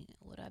see,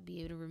 would I be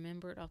able to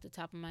remember it off the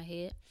top of my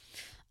head?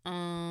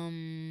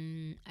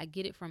 I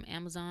get it from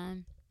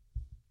Amazon,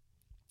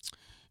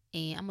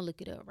 and I'm gonna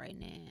look it up right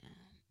now.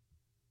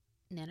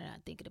 Now that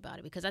I'm thinking about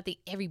it, because I think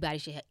everybody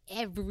should have.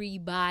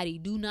 Everybody,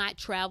 do not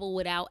travel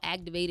without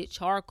activated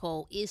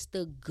charcoal. It's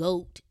the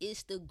goat.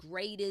 It's the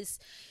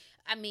greatest.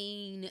 I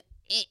mean,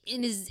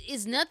 and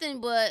it's nothing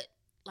but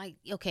like,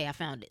 okay, I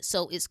found it.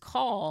 So it's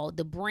called,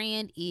 the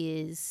brand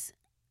is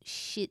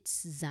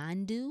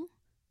Schizandu,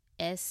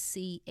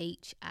 Schizandu.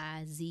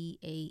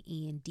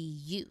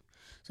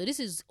 So this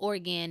is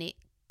organic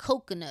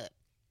coconut.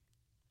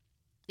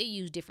 They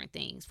use different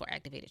things for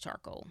activated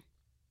charcoal,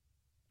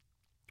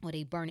 or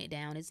they burn it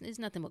down. It's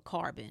nothing but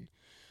carbon,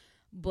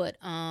 but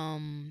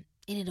and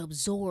it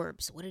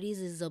absorbs. What it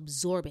is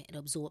absorbent. It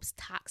absorbs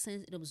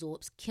toxins. It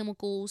absorbs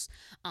chemicals.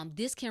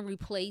 This can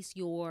replace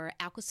your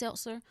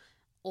Alka-Seltzer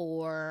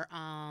or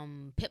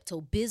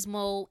Pepto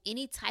Bismol.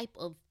 Any type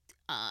of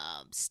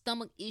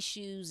stomach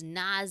issues,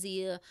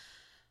 nausea,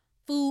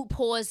 food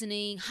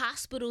poisoning.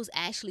 Hospitals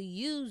actually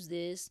use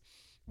this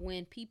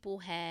when people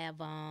have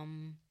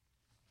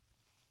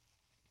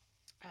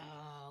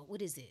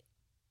what is it?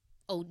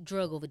 Oh,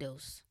 drug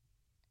overdose,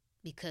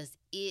 because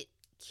it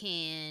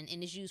can,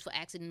 and it's used for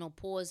accidental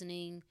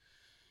poisoning.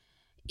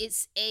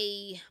 It's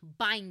a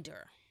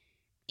binder,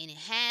 and it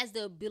has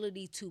the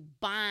ability to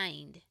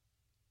bind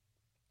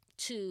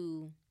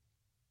to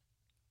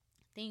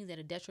things that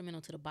are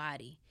detrimental to the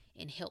body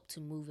and help to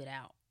move it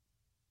out.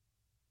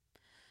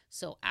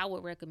 So I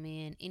would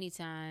recommend,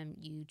 anytime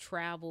you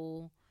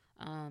travel,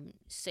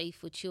 safe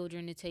for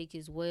children to take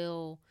as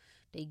well.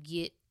 They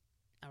get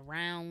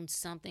around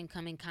something,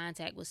 come in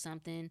contact with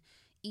something,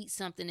 eat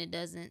something that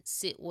doesn't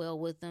sit well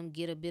with them,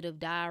 get a bit of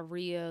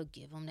diarrhea,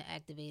 give them the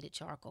activated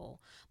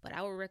charcoal. But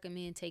I would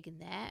recommend taking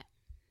that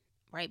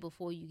right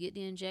before you get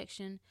the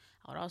injection.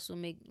 I would also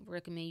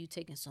recommend you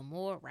taking some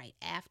more right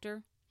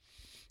after.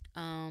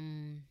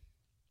 The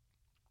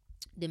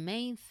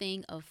main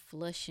thing of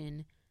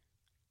flushing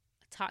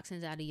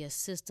toxins out of your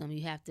system,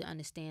 you have to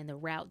understand the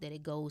route that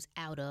it goes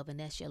out of, and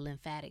that's your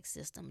lymphatic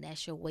system.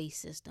 That's your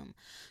waste system.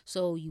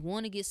 So you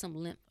want to get some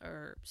lymph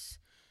herbs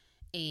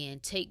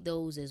and take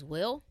those as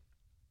well.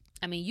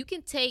 I mean, you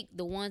can take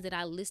the ones that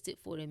I listed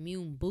for the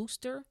immune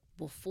booster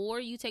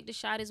before you take the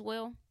shot as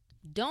well.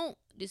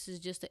 This is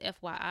just a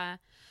FYI.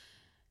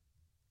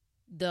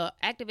 The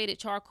activated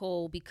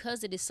charcoal,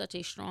 because it is such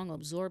a strong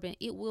absorbent,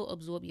 it will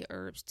absorb your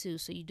herbs too.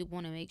 So you do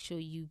want to make sure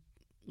you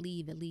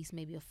leave at least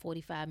maybe a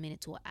 45-minute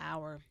to an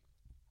hour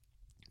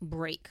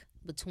break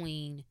before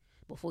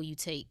you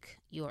take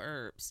your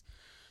herbs.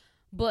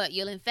 But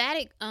your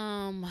lymphatic,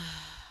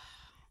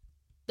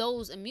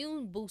 those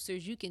immune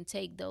boosters, you can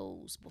take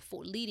those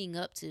before, leading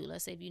up to,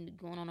 let's say if you're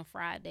going on a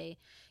Friday,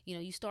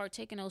 you start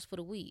taking those for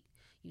the week.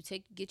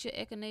 Get your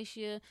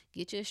echinacea,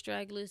 get your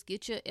astragalus,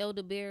 get your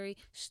elderberry,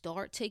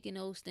 start taking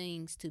those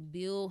things to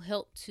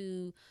help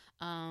to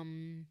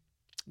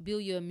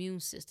build your immune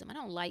system. I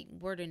don't like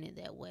wording it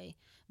that way,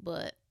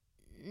 but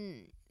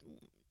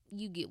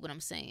you get what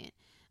I'm saying.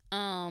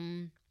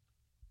 But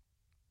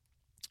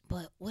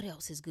what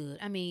else is good?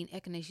 I mean,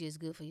 echinacea is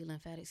good for your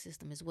lymphatic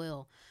system as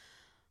well.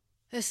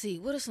 Let's see,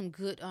 what are some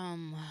good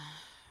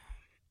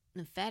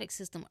lymphatic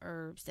system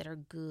herbs that are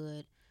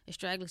good?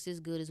 Astragalus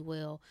is good as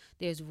well.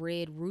 There's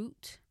red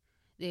root.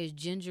 There's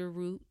ginger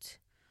root.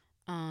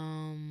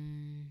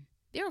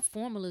 There are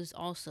formulas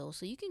also.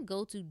 So you can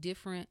go to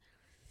different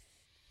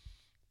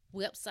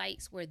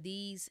websites where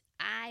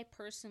I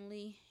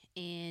personally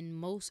and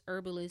most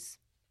herbalists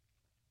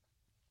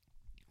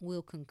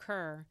will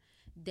concur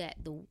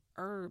that the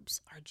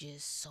herbs are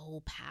just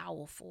so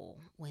powerful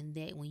when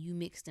you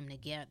mix them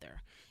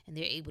together, and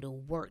they're able to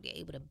work. They're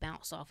able to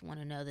bounce off one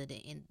another,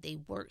 and they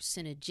work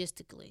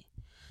synergistically.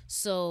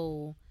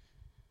 So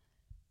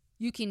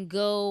you can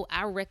go.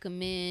 I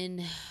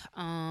recommend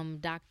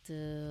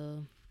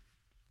Dr.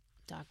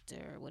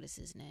 What is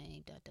his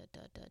name?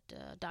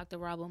 Dr.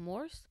 Robert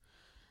Morse.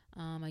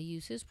 I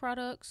use his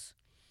products.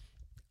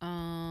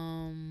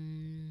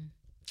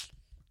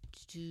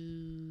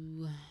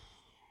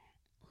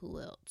 Who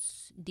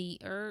else?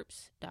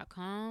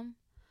 theherbs.com.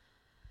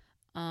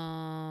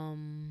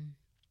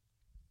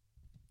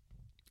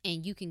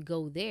 And you can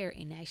go there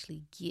and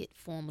actually get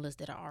formulas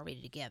that are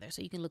already together.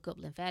 So you can look up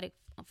lymphatic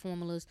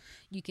formulas.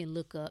 You can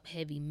look up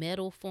heavy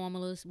metal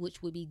formulas,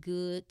 which would be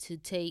good to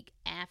take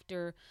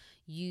after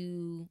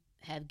you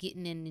have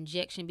gotten an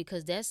injection,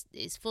 because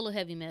it's full of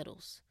heavy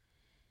metals.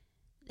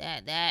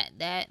 That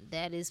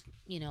is,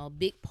 a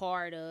big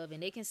part of,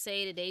 and they can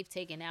say that they've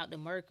taken out the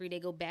mercury. They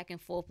go back and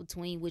forth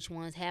between which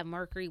ones have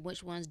mercury,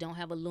 which ones don't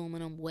have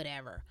aluminum,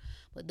 whatever.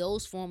 But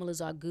those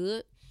formulas are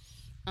good.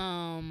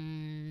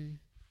 And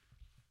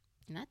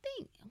I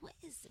think, what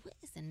is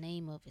the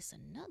name of it's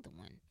another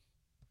one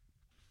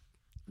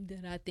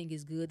that I think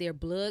is good. They're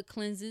blood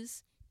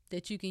cleanses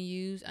that you can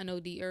use. I know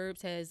the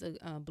herbs has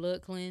a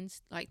blood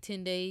cleanse, like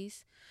 10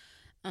 days.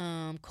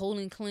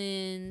 Colon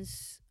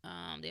cleanse.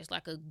 There's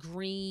like a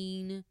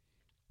green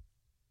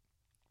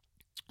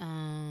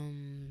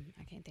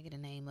I can't think of the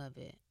name of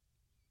it.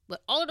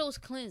 But all of those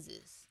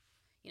cleanses,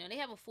 they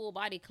have a full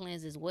body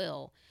cleanse as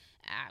well.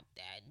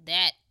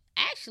 That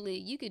actually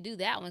you could do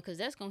that one because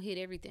that's gonna hit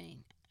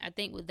everything. I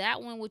think with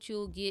that one, what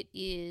you'll get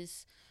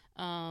is,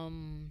 I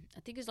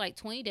think it's like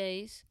 20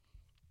 days,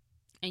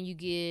 and you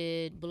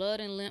get blood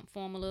and lymph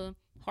formula,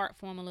 heart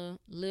formula,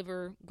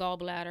 liver,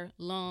 gallbladder,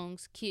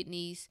 lungs,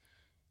 kidneys,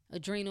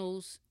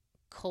 adrenals,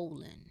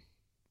 colon,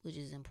 which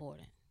is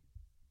important.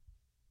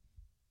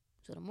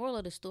 So the moral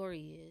of the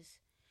story is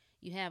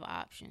you have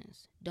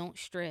options. Don't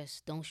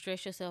stress. Don't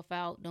stress yourself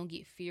out. Don't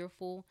get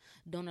fearful.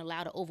 Don't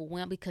allow to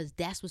overwhelm because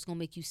that's what's going to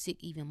make you sick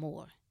even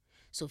more.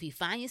 So if you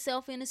find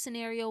yourself in a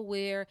scenario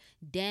where,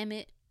 damn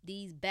it,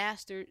 these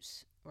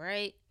bastards,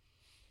 right?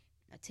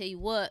 I tell you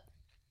what,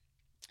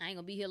 I ain't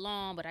going to be here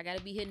long, but I got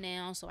to be here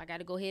now. So I got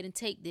to go ahead and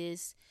take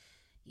this.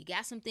 You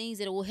got some things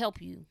that will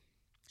help you.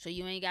 So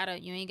you ain't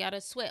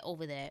gotta sweat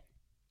over that.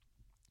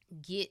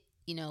 Get,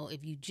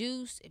 if you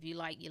juice, if you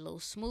like your little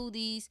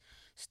smoothies,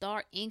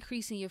 start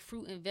increasing your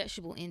fruit and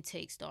vegetable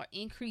intake. Start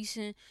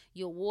increasing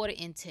your water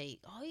intake.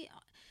 Oh yeah,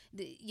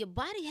 your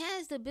body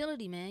has the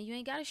ability, man. You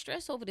ain't gotta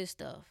stress over this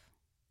stuff.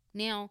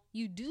 Now,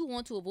 you do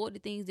want to avoid the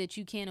things that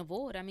you can't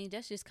avoid. I mean,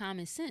 that's just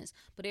common sense.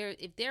 But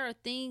if there are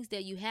things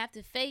that you have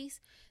to face,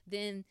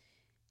 then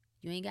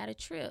you ain't gotta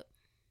trip.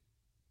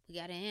 We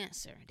got an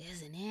answer.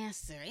 There's an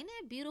answer. Ain't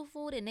that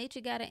beautiful that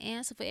nature got an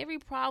answer for every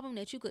problem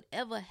that you could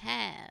ever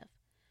have?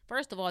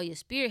 First of all, your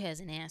spirit has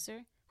an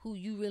answer. Who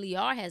you really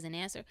are has an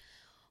answer.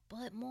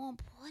 But more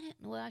important,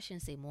 well, I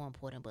shouldn't say more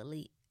important, but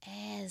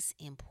as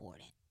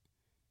important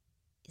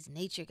is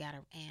nature got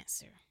an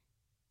answer.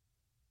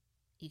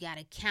 You got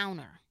a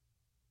counter.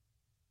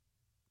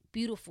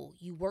 Beautiful.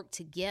 You work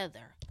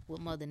together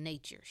with Mother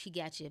Nature. She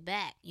got your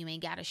back. You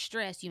ain't got to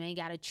stress. You ain't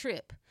got to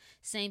trip.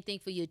 Same thing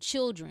for your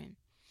children.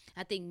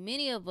 I think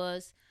many of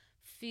us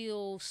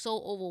feel so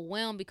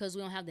overwhelmed because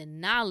we don't have the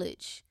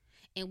knowledge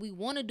and we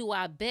want to do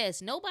our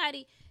best.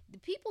 The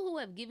people who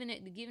have given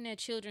their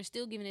children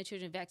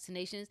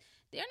vaccinations,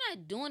 they're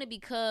not doing it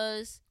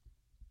because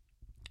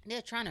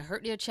they're trying to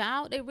hurt their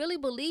child. They really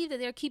believe that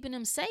they're keeping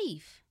them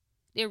safe.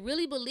 They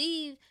really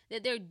believe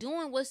that they're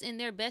doing what's in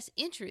their best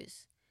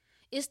interest.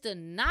 It's the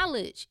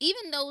knowledge.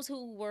 Even those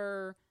who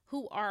are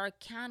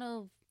kind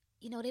of,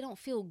 they don't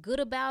feel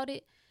good about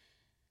it.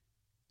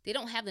 They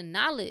don't have the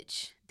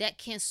knowledge that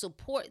can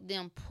support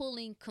them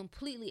pulling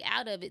completely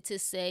out of it to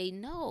say,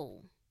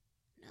 no,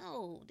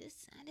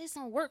 this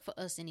don't work for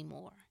us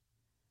anymore.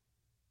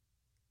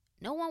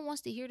 No one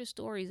wants to hear the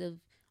stories of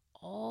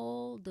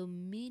all the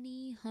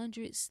many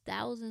hundreds,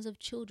 thousands of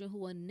children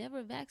who are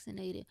never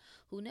vaccinated,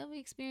 who never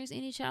experienced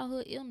any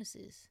childhood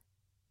illnesses.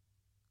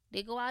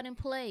 They go out and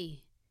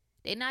play.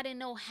 They're not in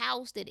no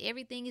house that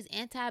everything is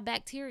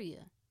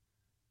antibacteria.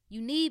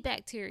 You need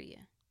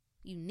bacteria.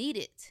 You need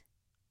it.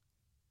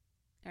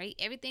 Right?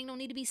 Everything don't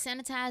need to be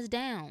sanitized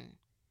down.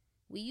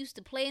 We used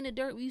to play in the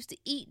dirt. We used to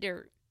eat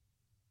dirt.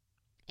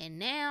 And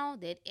now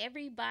that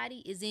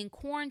everybody is in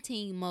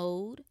quarantine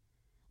mode,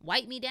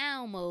 wipe me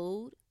down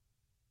mode,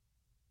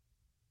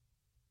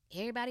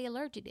 everybody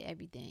allergic to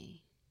everything.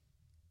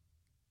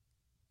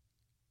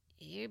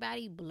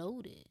 Everybody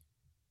bloated.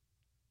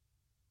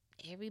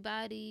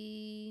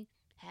 Everybody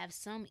have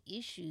some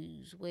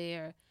issues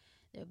where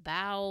their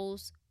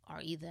bowels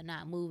are either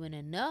not moving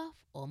enough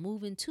or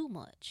moving too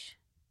much.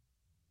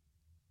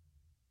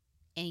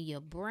 And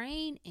your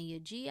brain and your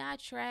GI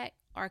tract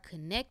are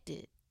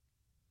connected.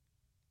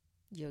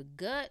 Your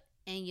gut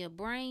and your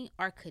brain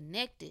are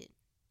connected.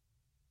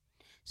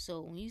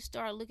 So when you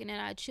start looking at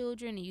our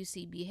children and you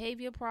see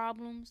behavior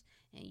problems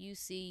and you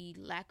see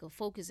lack of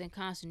focus and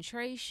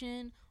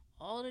concentration,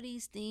 all of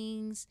these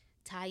things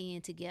tie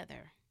in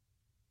together.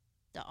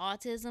 The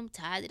autism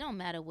ties, it don't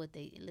matter what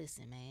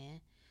listen, man.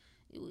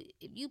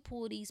 If you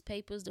pull these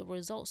papers, the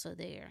results are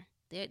there.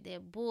 They're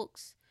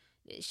books.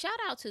 Shout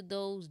out to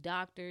those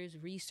doctors,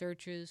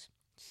 researchers,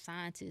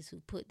 scientists who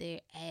put their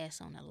ass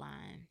on the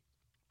line.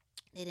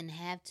 They didn't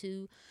have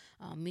to.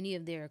 Many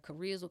of their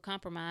careers were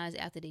compromised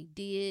after they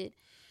did.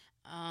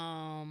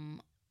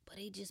 But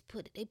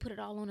they put it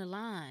all on the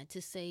line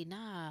to say,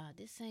 nah,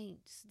 this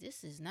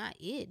is not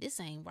it. This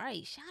ain't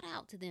right. Shout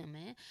out to them,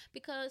 man.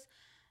 Because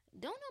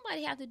don't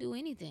nobody have to do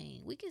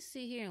anything. We can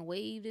sit here and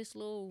wave this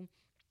little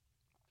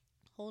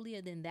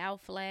holier than thou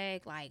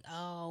flag like,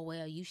 oh,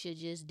 well, you should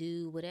just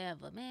do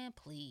whatever. Man,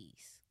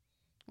 please.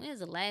 When's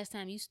the last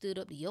time you stood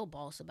up to your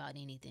boss about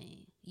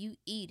anything? You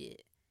eat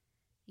it.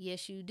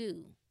 Yes, you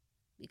do.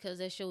 Because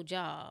that's your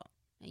job.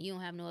 And you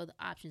don't have no other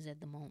options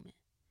at the moment.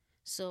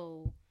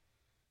 So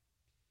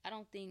I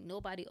don't think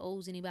nobody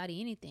owes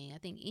anybody anything. I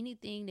think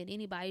anything that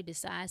anybody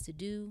decides to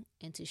do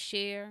and to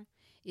share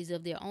is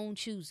of their own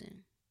choosing.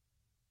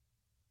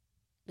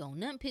 Don't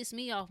nothing piss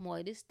me off more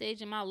at this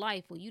stage in my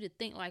life for you to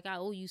think like I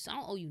owe you. So I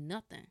don't owe you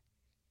nothing.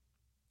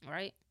 All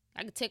right?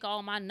 I can take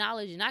all my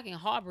knowledge and I can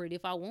harbor it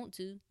if I want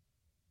to.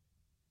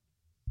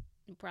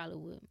 It probably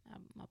would.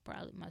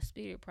 My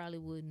spirit probably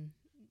wouldn't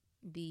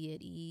be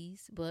at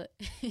ease, but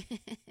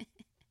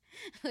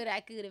but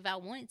I could if I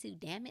wanted to.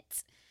 Damn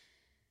it!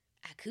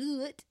 I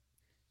could,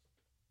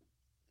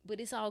 but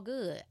it's all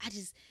good.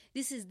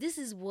 This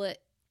is what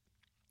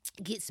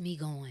gets me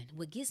going.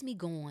 What gets me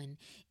going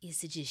is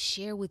to just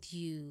share with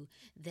you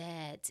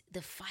that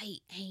the fight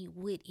ain't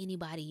with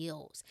anybody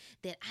else.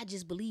 That I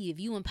just believe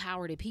if you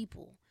empower the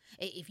people,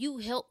 if you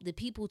help the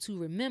people to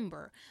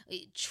remember,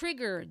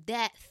 trigger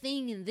that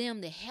thing in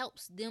them that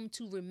helps them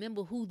to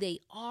remember who they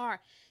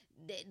are,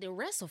 the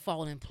rest will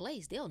fall in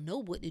place. They'll know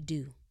what to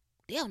do.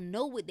 They'll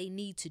know what they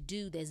need to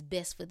do that's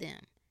best for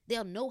them.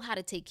 They'll know how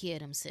to take care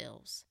of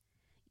themselves.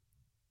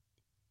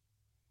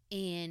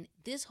 And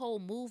this whole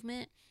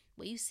movement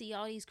where you see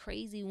all these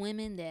crazy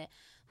women that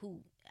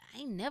who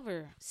I ain't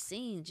never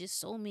seen just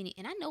so many,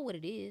 and I know what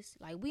it is.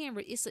 Like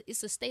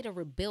it's a state of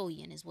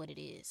rebellion is what it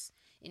is,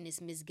 and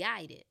it's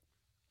misguided.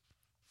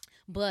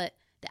 But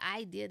the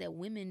idea that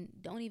women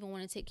don't even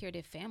want to take care of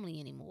their family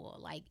anymore,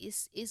 like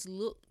it's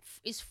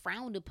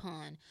frowned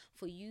upon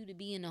for you to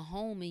be in a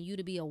home and you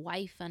to be a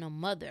wife and a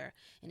mother,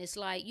 and it's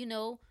like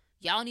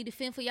y'all need to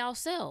fend for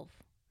yourself.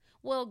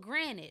 Well,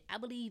 granted, I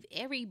believe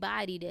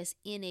everybody that's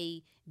in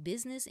a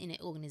business, in an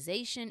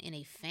organization, in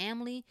a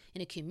family,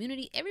 in a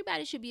community,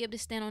 everybody should be able to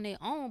stand on their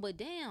own. But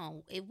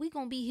damn, if we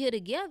gonna be here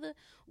together,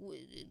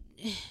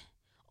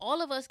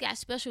 all of us got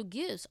special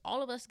gifts.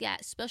 All of us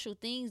got special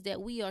things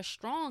that we are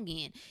strong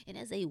in. And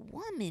as a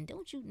woman,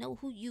 don't you know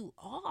who you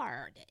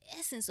are? The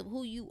essence of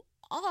who you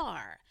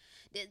are.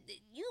 That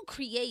you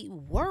create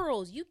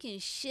worlds. You can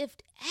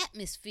shift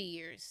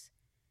atmospheres.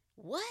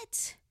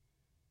 What?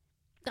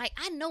 Like,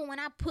 I know when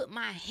I put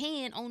my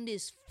hand on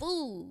this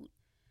food,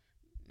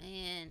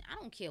 man,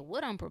 I don't care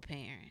what I'm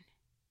preparing,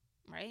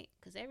 right?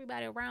 Because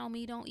everybody around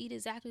me don't eat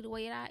exactly the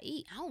way that I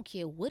eat. I don't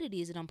care what it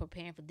is that I'm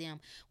preparing for them.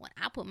 When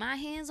I put my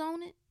hands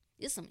on it,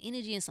 it's some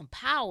energy and some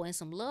power and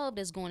some love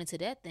that's going into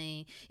that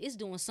thing. It's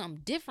doing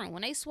something different.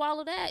 When they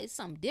swallow that, it's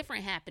something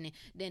different happening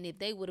than if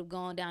they would have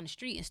gone down the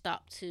street and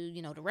stopped to,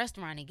 the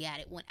restaurant and got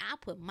it. When I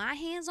put my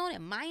hands on it,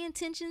 my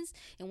intentions,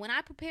 and when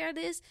I prepare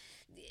this,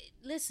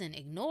 listen,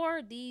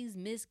 ignore these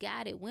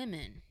misguided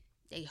women.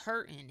 They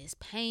hurting. This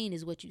pain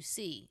is what you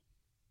see.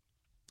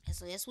 And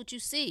so that's what you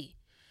see.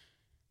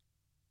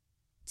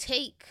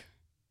 Take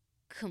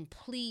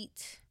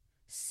complete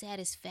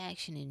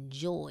satisfaction and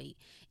joy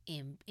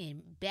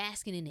and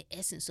basking in the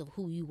essence of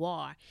who you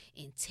are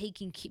and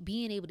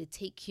being able to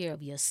take care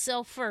of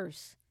yourself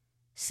first.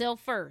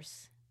 Self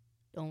first.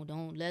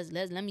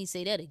 Let me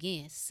say that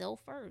again.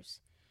 Self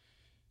first.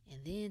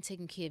 And then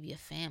taking care of your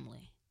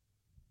family.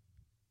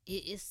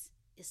 It's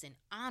an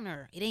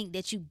honor. It ain't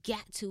that you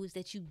got to, it's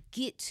that you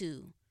get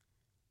to.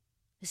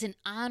 It's an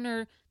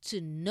honor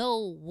to know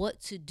what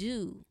to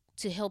do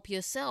to help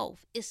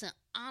yourself. It's an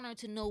honor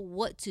to know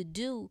what to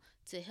do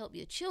to help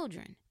your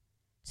children.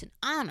 It's an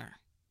honor.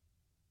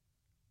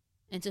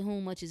 And to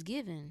whom much is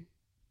given,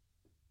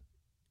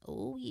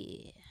 oh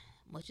yeah,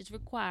 much is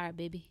required,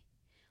 baby.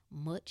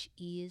 Much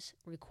is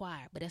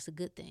required, but that's a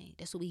good thing.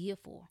 That's what we're here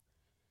for.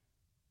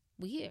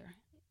 We're here.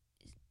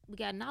 We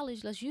got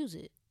knowledge, let's use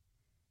it.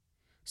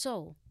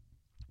 So,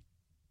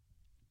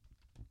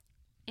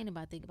 ain't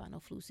nobody think about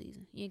no flu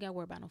season. You ain't got to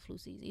worry about no flu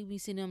season. You be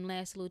seeing them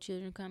last little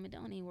children coming,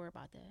 don't even worry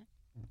about that.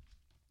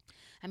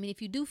 I mean,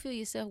 if you do feel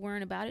yourself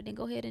worrying about it, then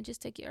go ahead and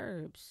just take your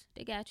herbs.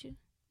 They got you,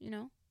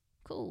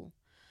 cool.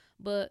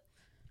 But,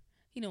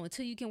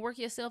 until you can work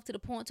yourself to the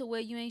point to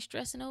where you ain't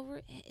stressing over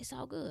it, it's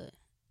all good.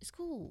 It's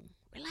cool.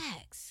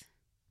 Relax.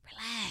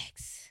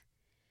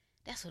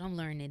 That's what I'm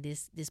learning at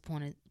this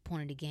point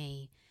of the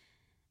game.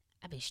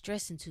 I've been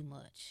stressing too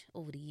much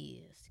over the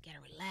years. You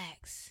gotta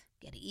relax.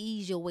 You gotta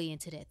ease your way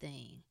into that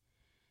thing.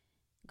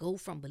 Go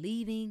from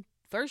believing.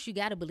 First, you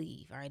gotta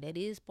believe. All right, that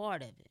is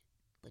part of it.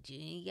 But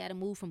you gotta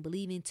move from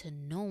believing to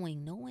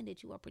knowing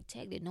that you are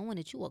protected, knowing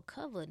that you are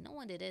covered,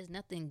 knowing that there's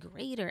nothing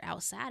greater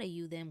outside of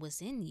you than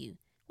what's in you.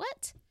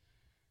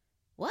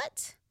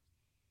 What?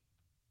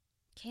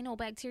 Can't no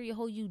bacteria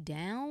hold you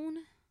down?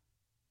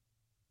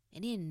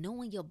 And then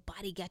knowing your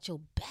body got your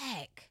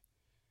back.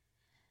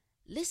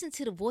 Listen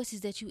to the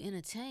voices that you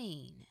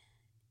entertain.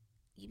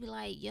 You be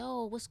like,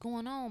 yo, what's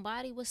going on,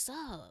 body? What's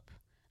up?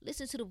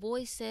 Listen to the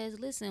voice says,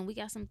 listen, we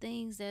got some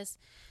things that's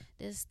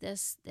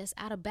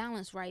out of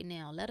balance right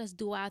now. Let us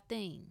do our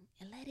thing.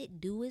 And let it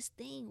do its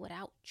thing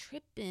without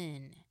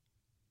tripping.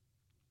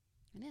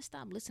 And then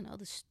stop listening to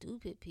other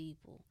stupid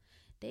people.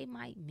 They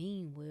might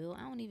mean well.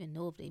 I don't even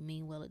know if they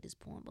mean well at this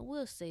point, but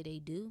we'll say they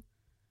do.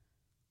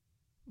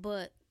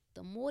 But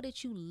the more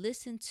that you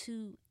listen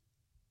to,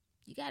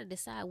 you got to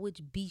decide which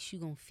beast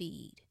you're going to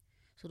feed.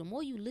 So the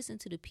more you listen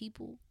to the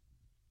people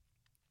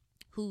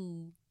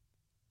who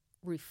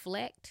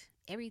reflect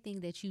everything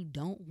that you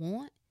don't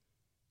want,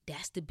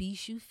 that's the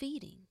beast you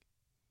feeding.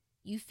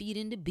 You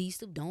feeding the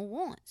beast of don't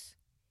wants.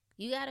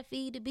 You got to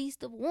feed the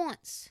beast of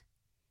wants.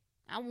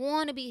 I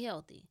want to be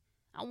healthy.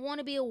 I want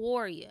to be a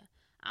warrior.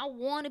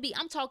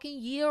 I'm talking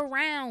year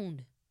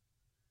round.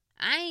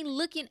 I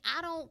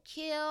don't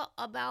care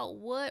about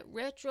what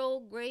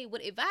retrograde,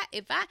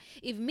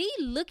 if me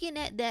looking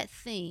at that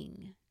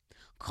thing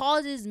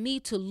causes me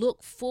to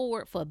look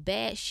forward for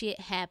bad shit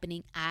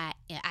happening, I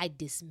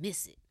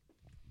dismiss it.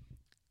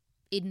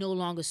 it no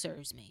longer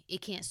serves me.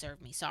 It can't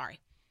serve me. Sorry.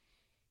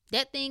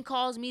 That thing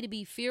caused me to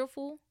be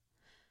fearful.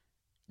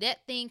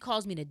 That thing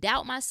caused me to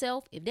doubt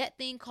myself. If that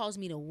thing caused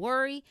me to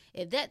worry,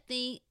 if that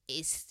thing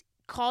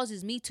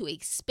causes me to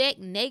expect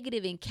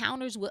negative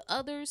encounters with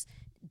others,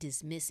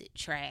 dismiss it.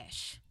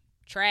 Trash.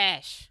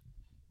 Trash.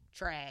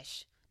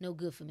 Trash. No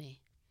good for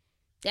me.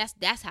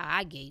 That's how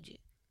I gauge it.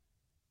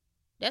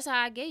 That's how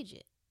I gauge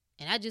it.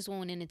 And I just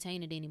won't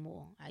entertain it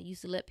anymore. I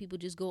used to let people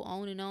just go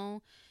on,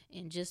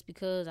 and just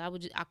because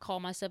I call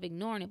myself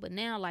ignoring it. But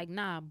now, like,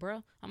 nah,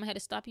 bro, I'm gonna have to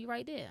stop you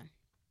right there.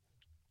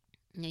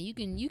 Now you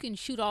can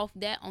shoot off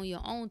that on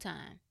your own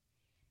time.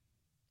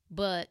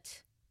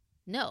 But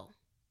no.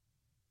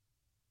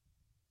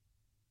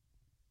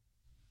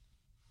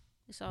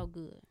 It's all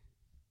good.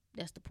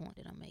 That's the point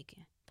that I'm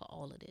making for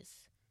all of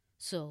this.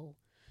 So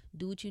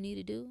do what you need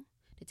to do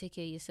to take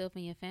care of yourself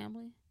and your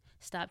family.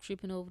 Stop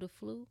tripping over the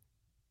flu.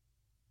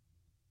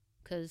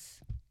 Because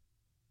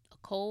a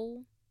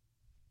cold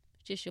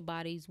is just your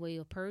body's way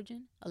of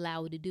purging.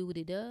 Allow it to do what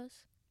it does.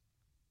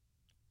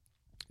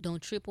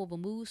 Don't trip over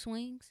mood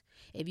swings.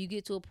 If you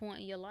get to a point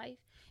in your life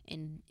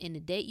and in the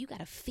day, you got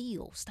to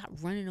feel. Stop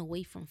running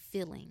away from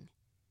feeling.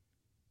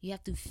 You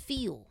have to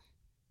feel.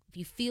 If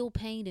you feel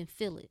pain, then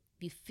feel it.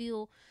 If you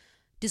feel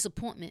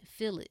disappointment,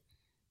 feel it.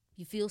 If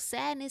you feel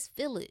sadness,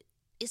 feel it.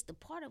 It's the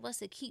part of us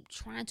that keep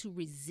trying to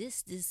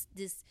resist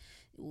this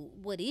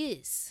what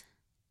is.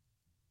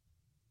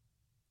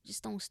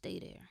 Just don't stay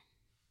there.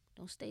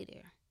 Don't stay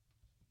there.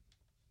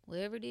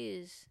 Wherever it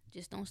is,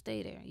 just don't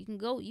stay there. You can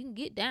go, you can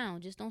get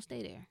down, just don't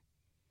stay there.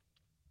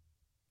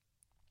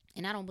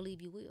 And I don't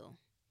believe you will.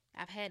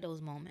 I've had those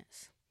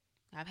moments.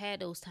 I've had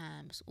those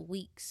times,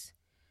 weeks,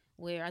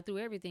 where I threw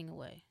everything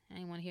away. I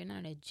didn't want to hear none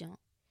of that junk.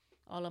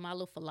 All of my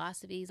little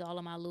philosophies, all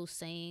of my little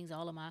sayings,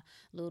 all of my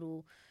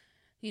little,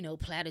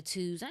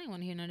 platitudes. I didn't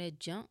want to hear none of that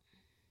junk.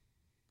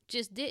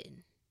 Just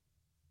didn't.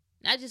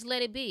 I just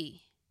let it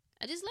be.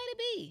 I just let it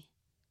be.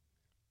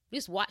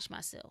 Just watch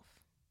myself.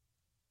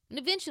 And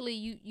eventually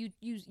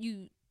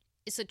you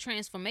it's a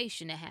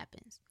transformation that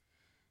happens.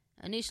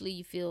 Initially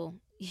you feel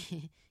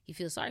you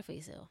feel sorry for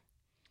yourself.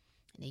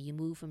 And then you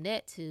move from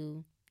that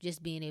to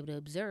just being able to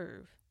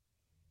observe.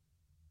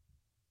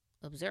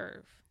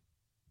 Observe.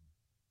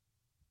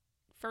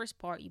 First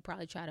part, you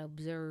probably try to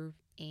observe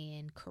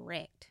and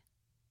correct.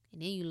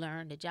 And then you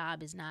learn the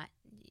job is not,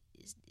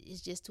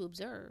 it's just to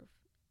observe.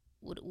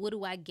 What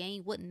do I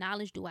gain? What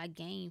knowledge do I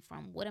gain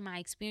from what am I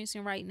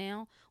experiencing right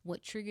now?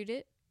 What triggered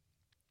it?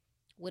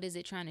 What is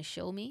it trying to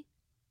show me?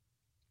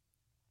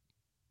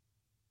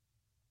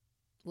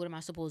 What am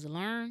I supposed to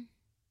learn?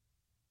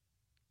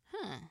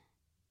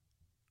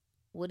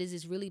 What is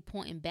this really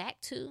pointing back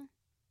to?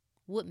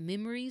 What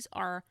memories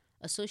are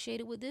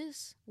associated with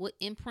this? What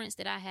imprints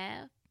that I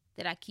have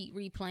that I keep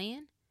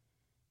replaying?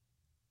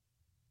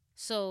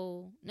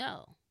 So,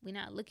 no, we're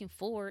not looking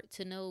forward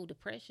to no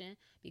depression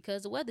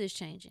because the weather is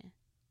changing.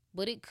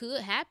 But it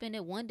could happen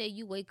that one day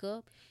you wake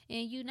up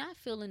and you're not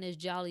feeling as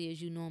jolly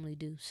as you normally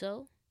do.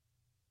 So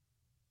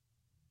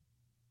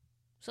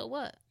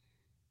what?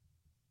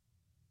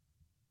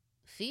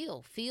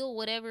 Feel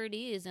whatever it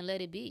is and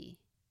let it be.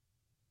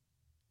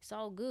 It's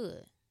all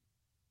good.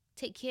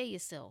 Take care of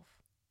yourself.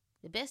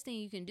 The best thing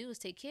you can do is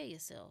take care of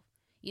yourself.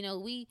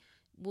 We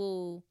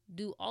will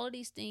do all of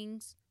these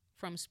things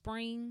from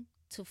spring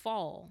to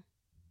fall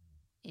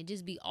and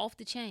just be off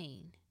the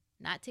chain,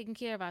 not taking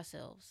care of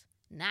ourselves,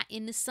 not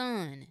in the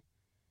sun.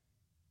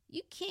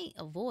 You can't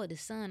avoid the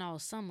sun all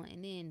summer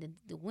and then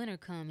the winter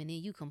come and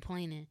then you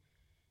complaining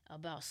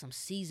about some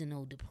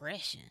seasonal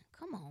depression.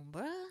 Come on,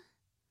 bruh.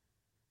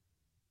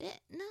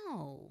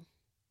 No.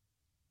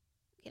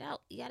 Get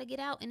out. You got to get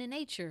out in the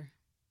nature.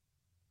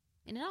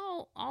 And it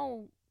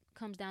all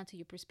comes down to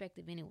your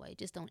perspective anyway.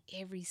 Just on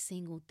every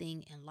single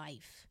thing in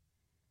life.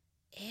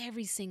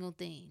 Every single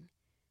thing.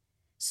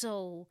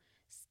 So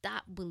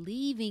stop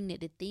believing that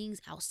the things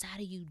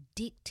outside of you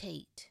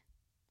dictate.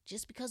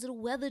 Just because of the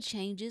weather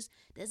changes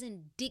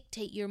doesn't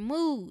dictate your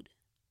mood.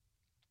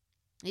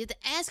 You have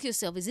to ask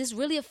yourself, is this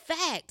really a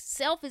fact?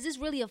 Self, is this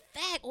really a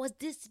fact? Or is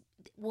this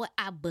what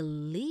I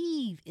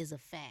believe is a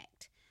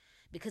fact?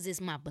 Because it's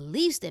my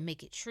beliefs that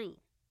make it true.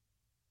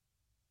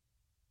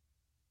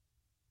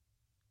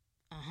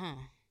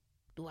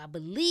 Do I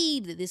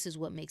believe that this is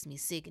what makes me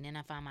sick? And then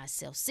I find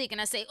myself sick and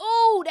I say,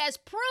 oh, that's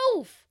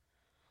proof.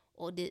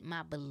 Or did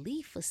my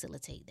belief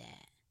facilitate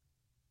that?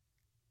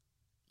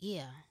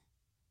 Yeah.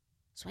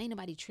 So ain't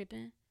nobody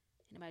tripping.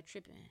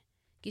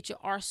 Get your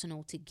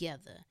arsenal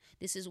together.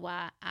 This is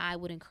why I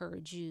would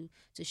encourage you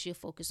to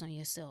shift focus on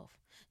yourself.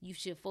 You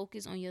should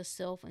focus on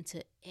yourself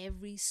until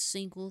every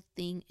single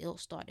thing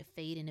else start to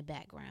fade in the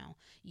background.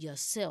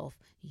 Yourself,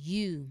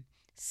 you.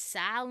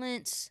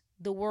 Silence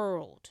the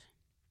world.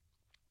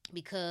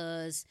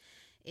 Because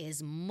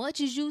as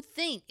much as you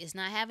think it's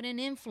not having an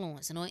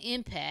influence and an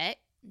impact,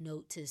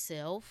 note to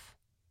self,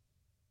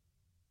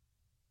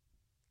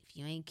 if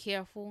you ain't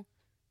careful,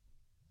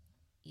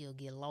 you'll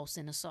get lost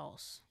in the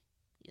sauce.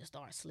 You'll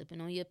start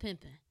slipping on your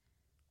pimping.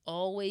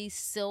 Always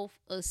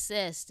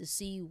self-assess to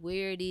see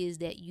where it is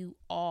that you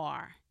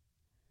are.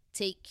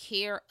 Take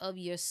care of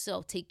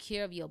yourself. Take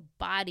care of your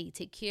body.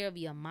 Take care of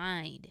your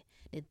mind.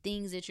 The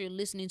things that you're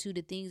listening to,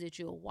 the things that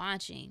you're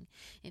watching.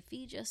 And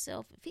feed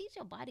yourself, feed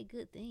your body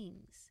good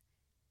things.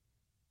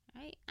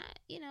 Right?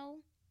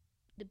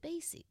 The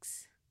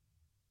basics.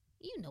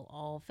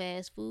 All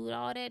fast food,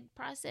 all that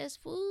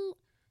processed food.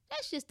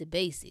 That's just the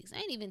basics. I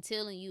ain't even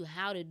telling you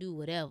how to do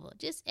whatever.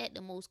 Just at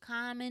the most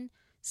common,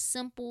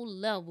 simple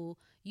level,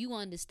 you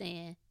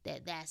understand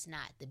that that's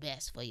not the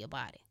best for your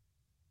body.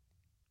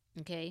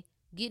 Okay?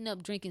 Getting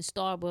up drinking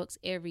Starbucks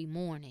every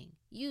morning.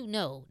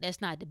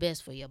 That's not the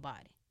best for your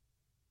body.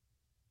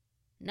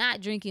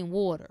 Not drinking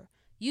water.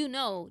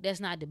 That's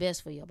not the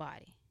best for your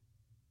body.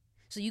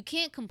 So you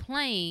can't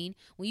complain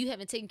when you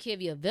haven't taken care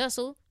of your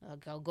vessel.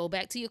 Go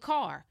back to your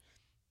car.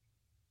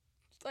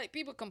 It's like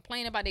people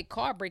complain about their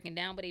car breaking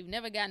down, but they've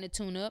never gotten a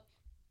tune-up.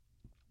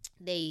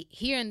 They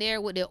here and there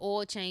with their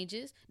oil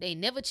changes. They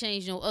never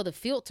change no other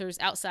filters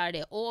outside of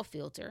their oil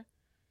filter.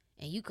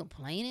 And you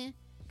complaining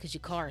because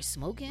your car is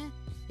smoking?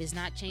 It's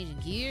not changing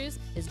gears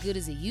as good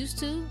as it used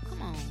to?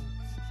 Come on.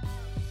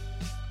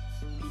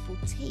 People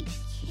take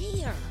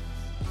care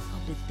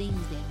of the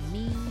things that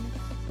mean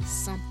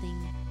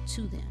something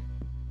to them.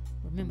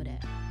 Remember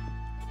that.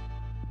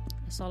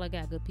 That's all I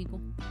got, good people.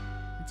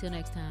 Until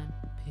next time.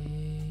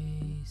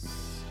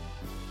 Peace.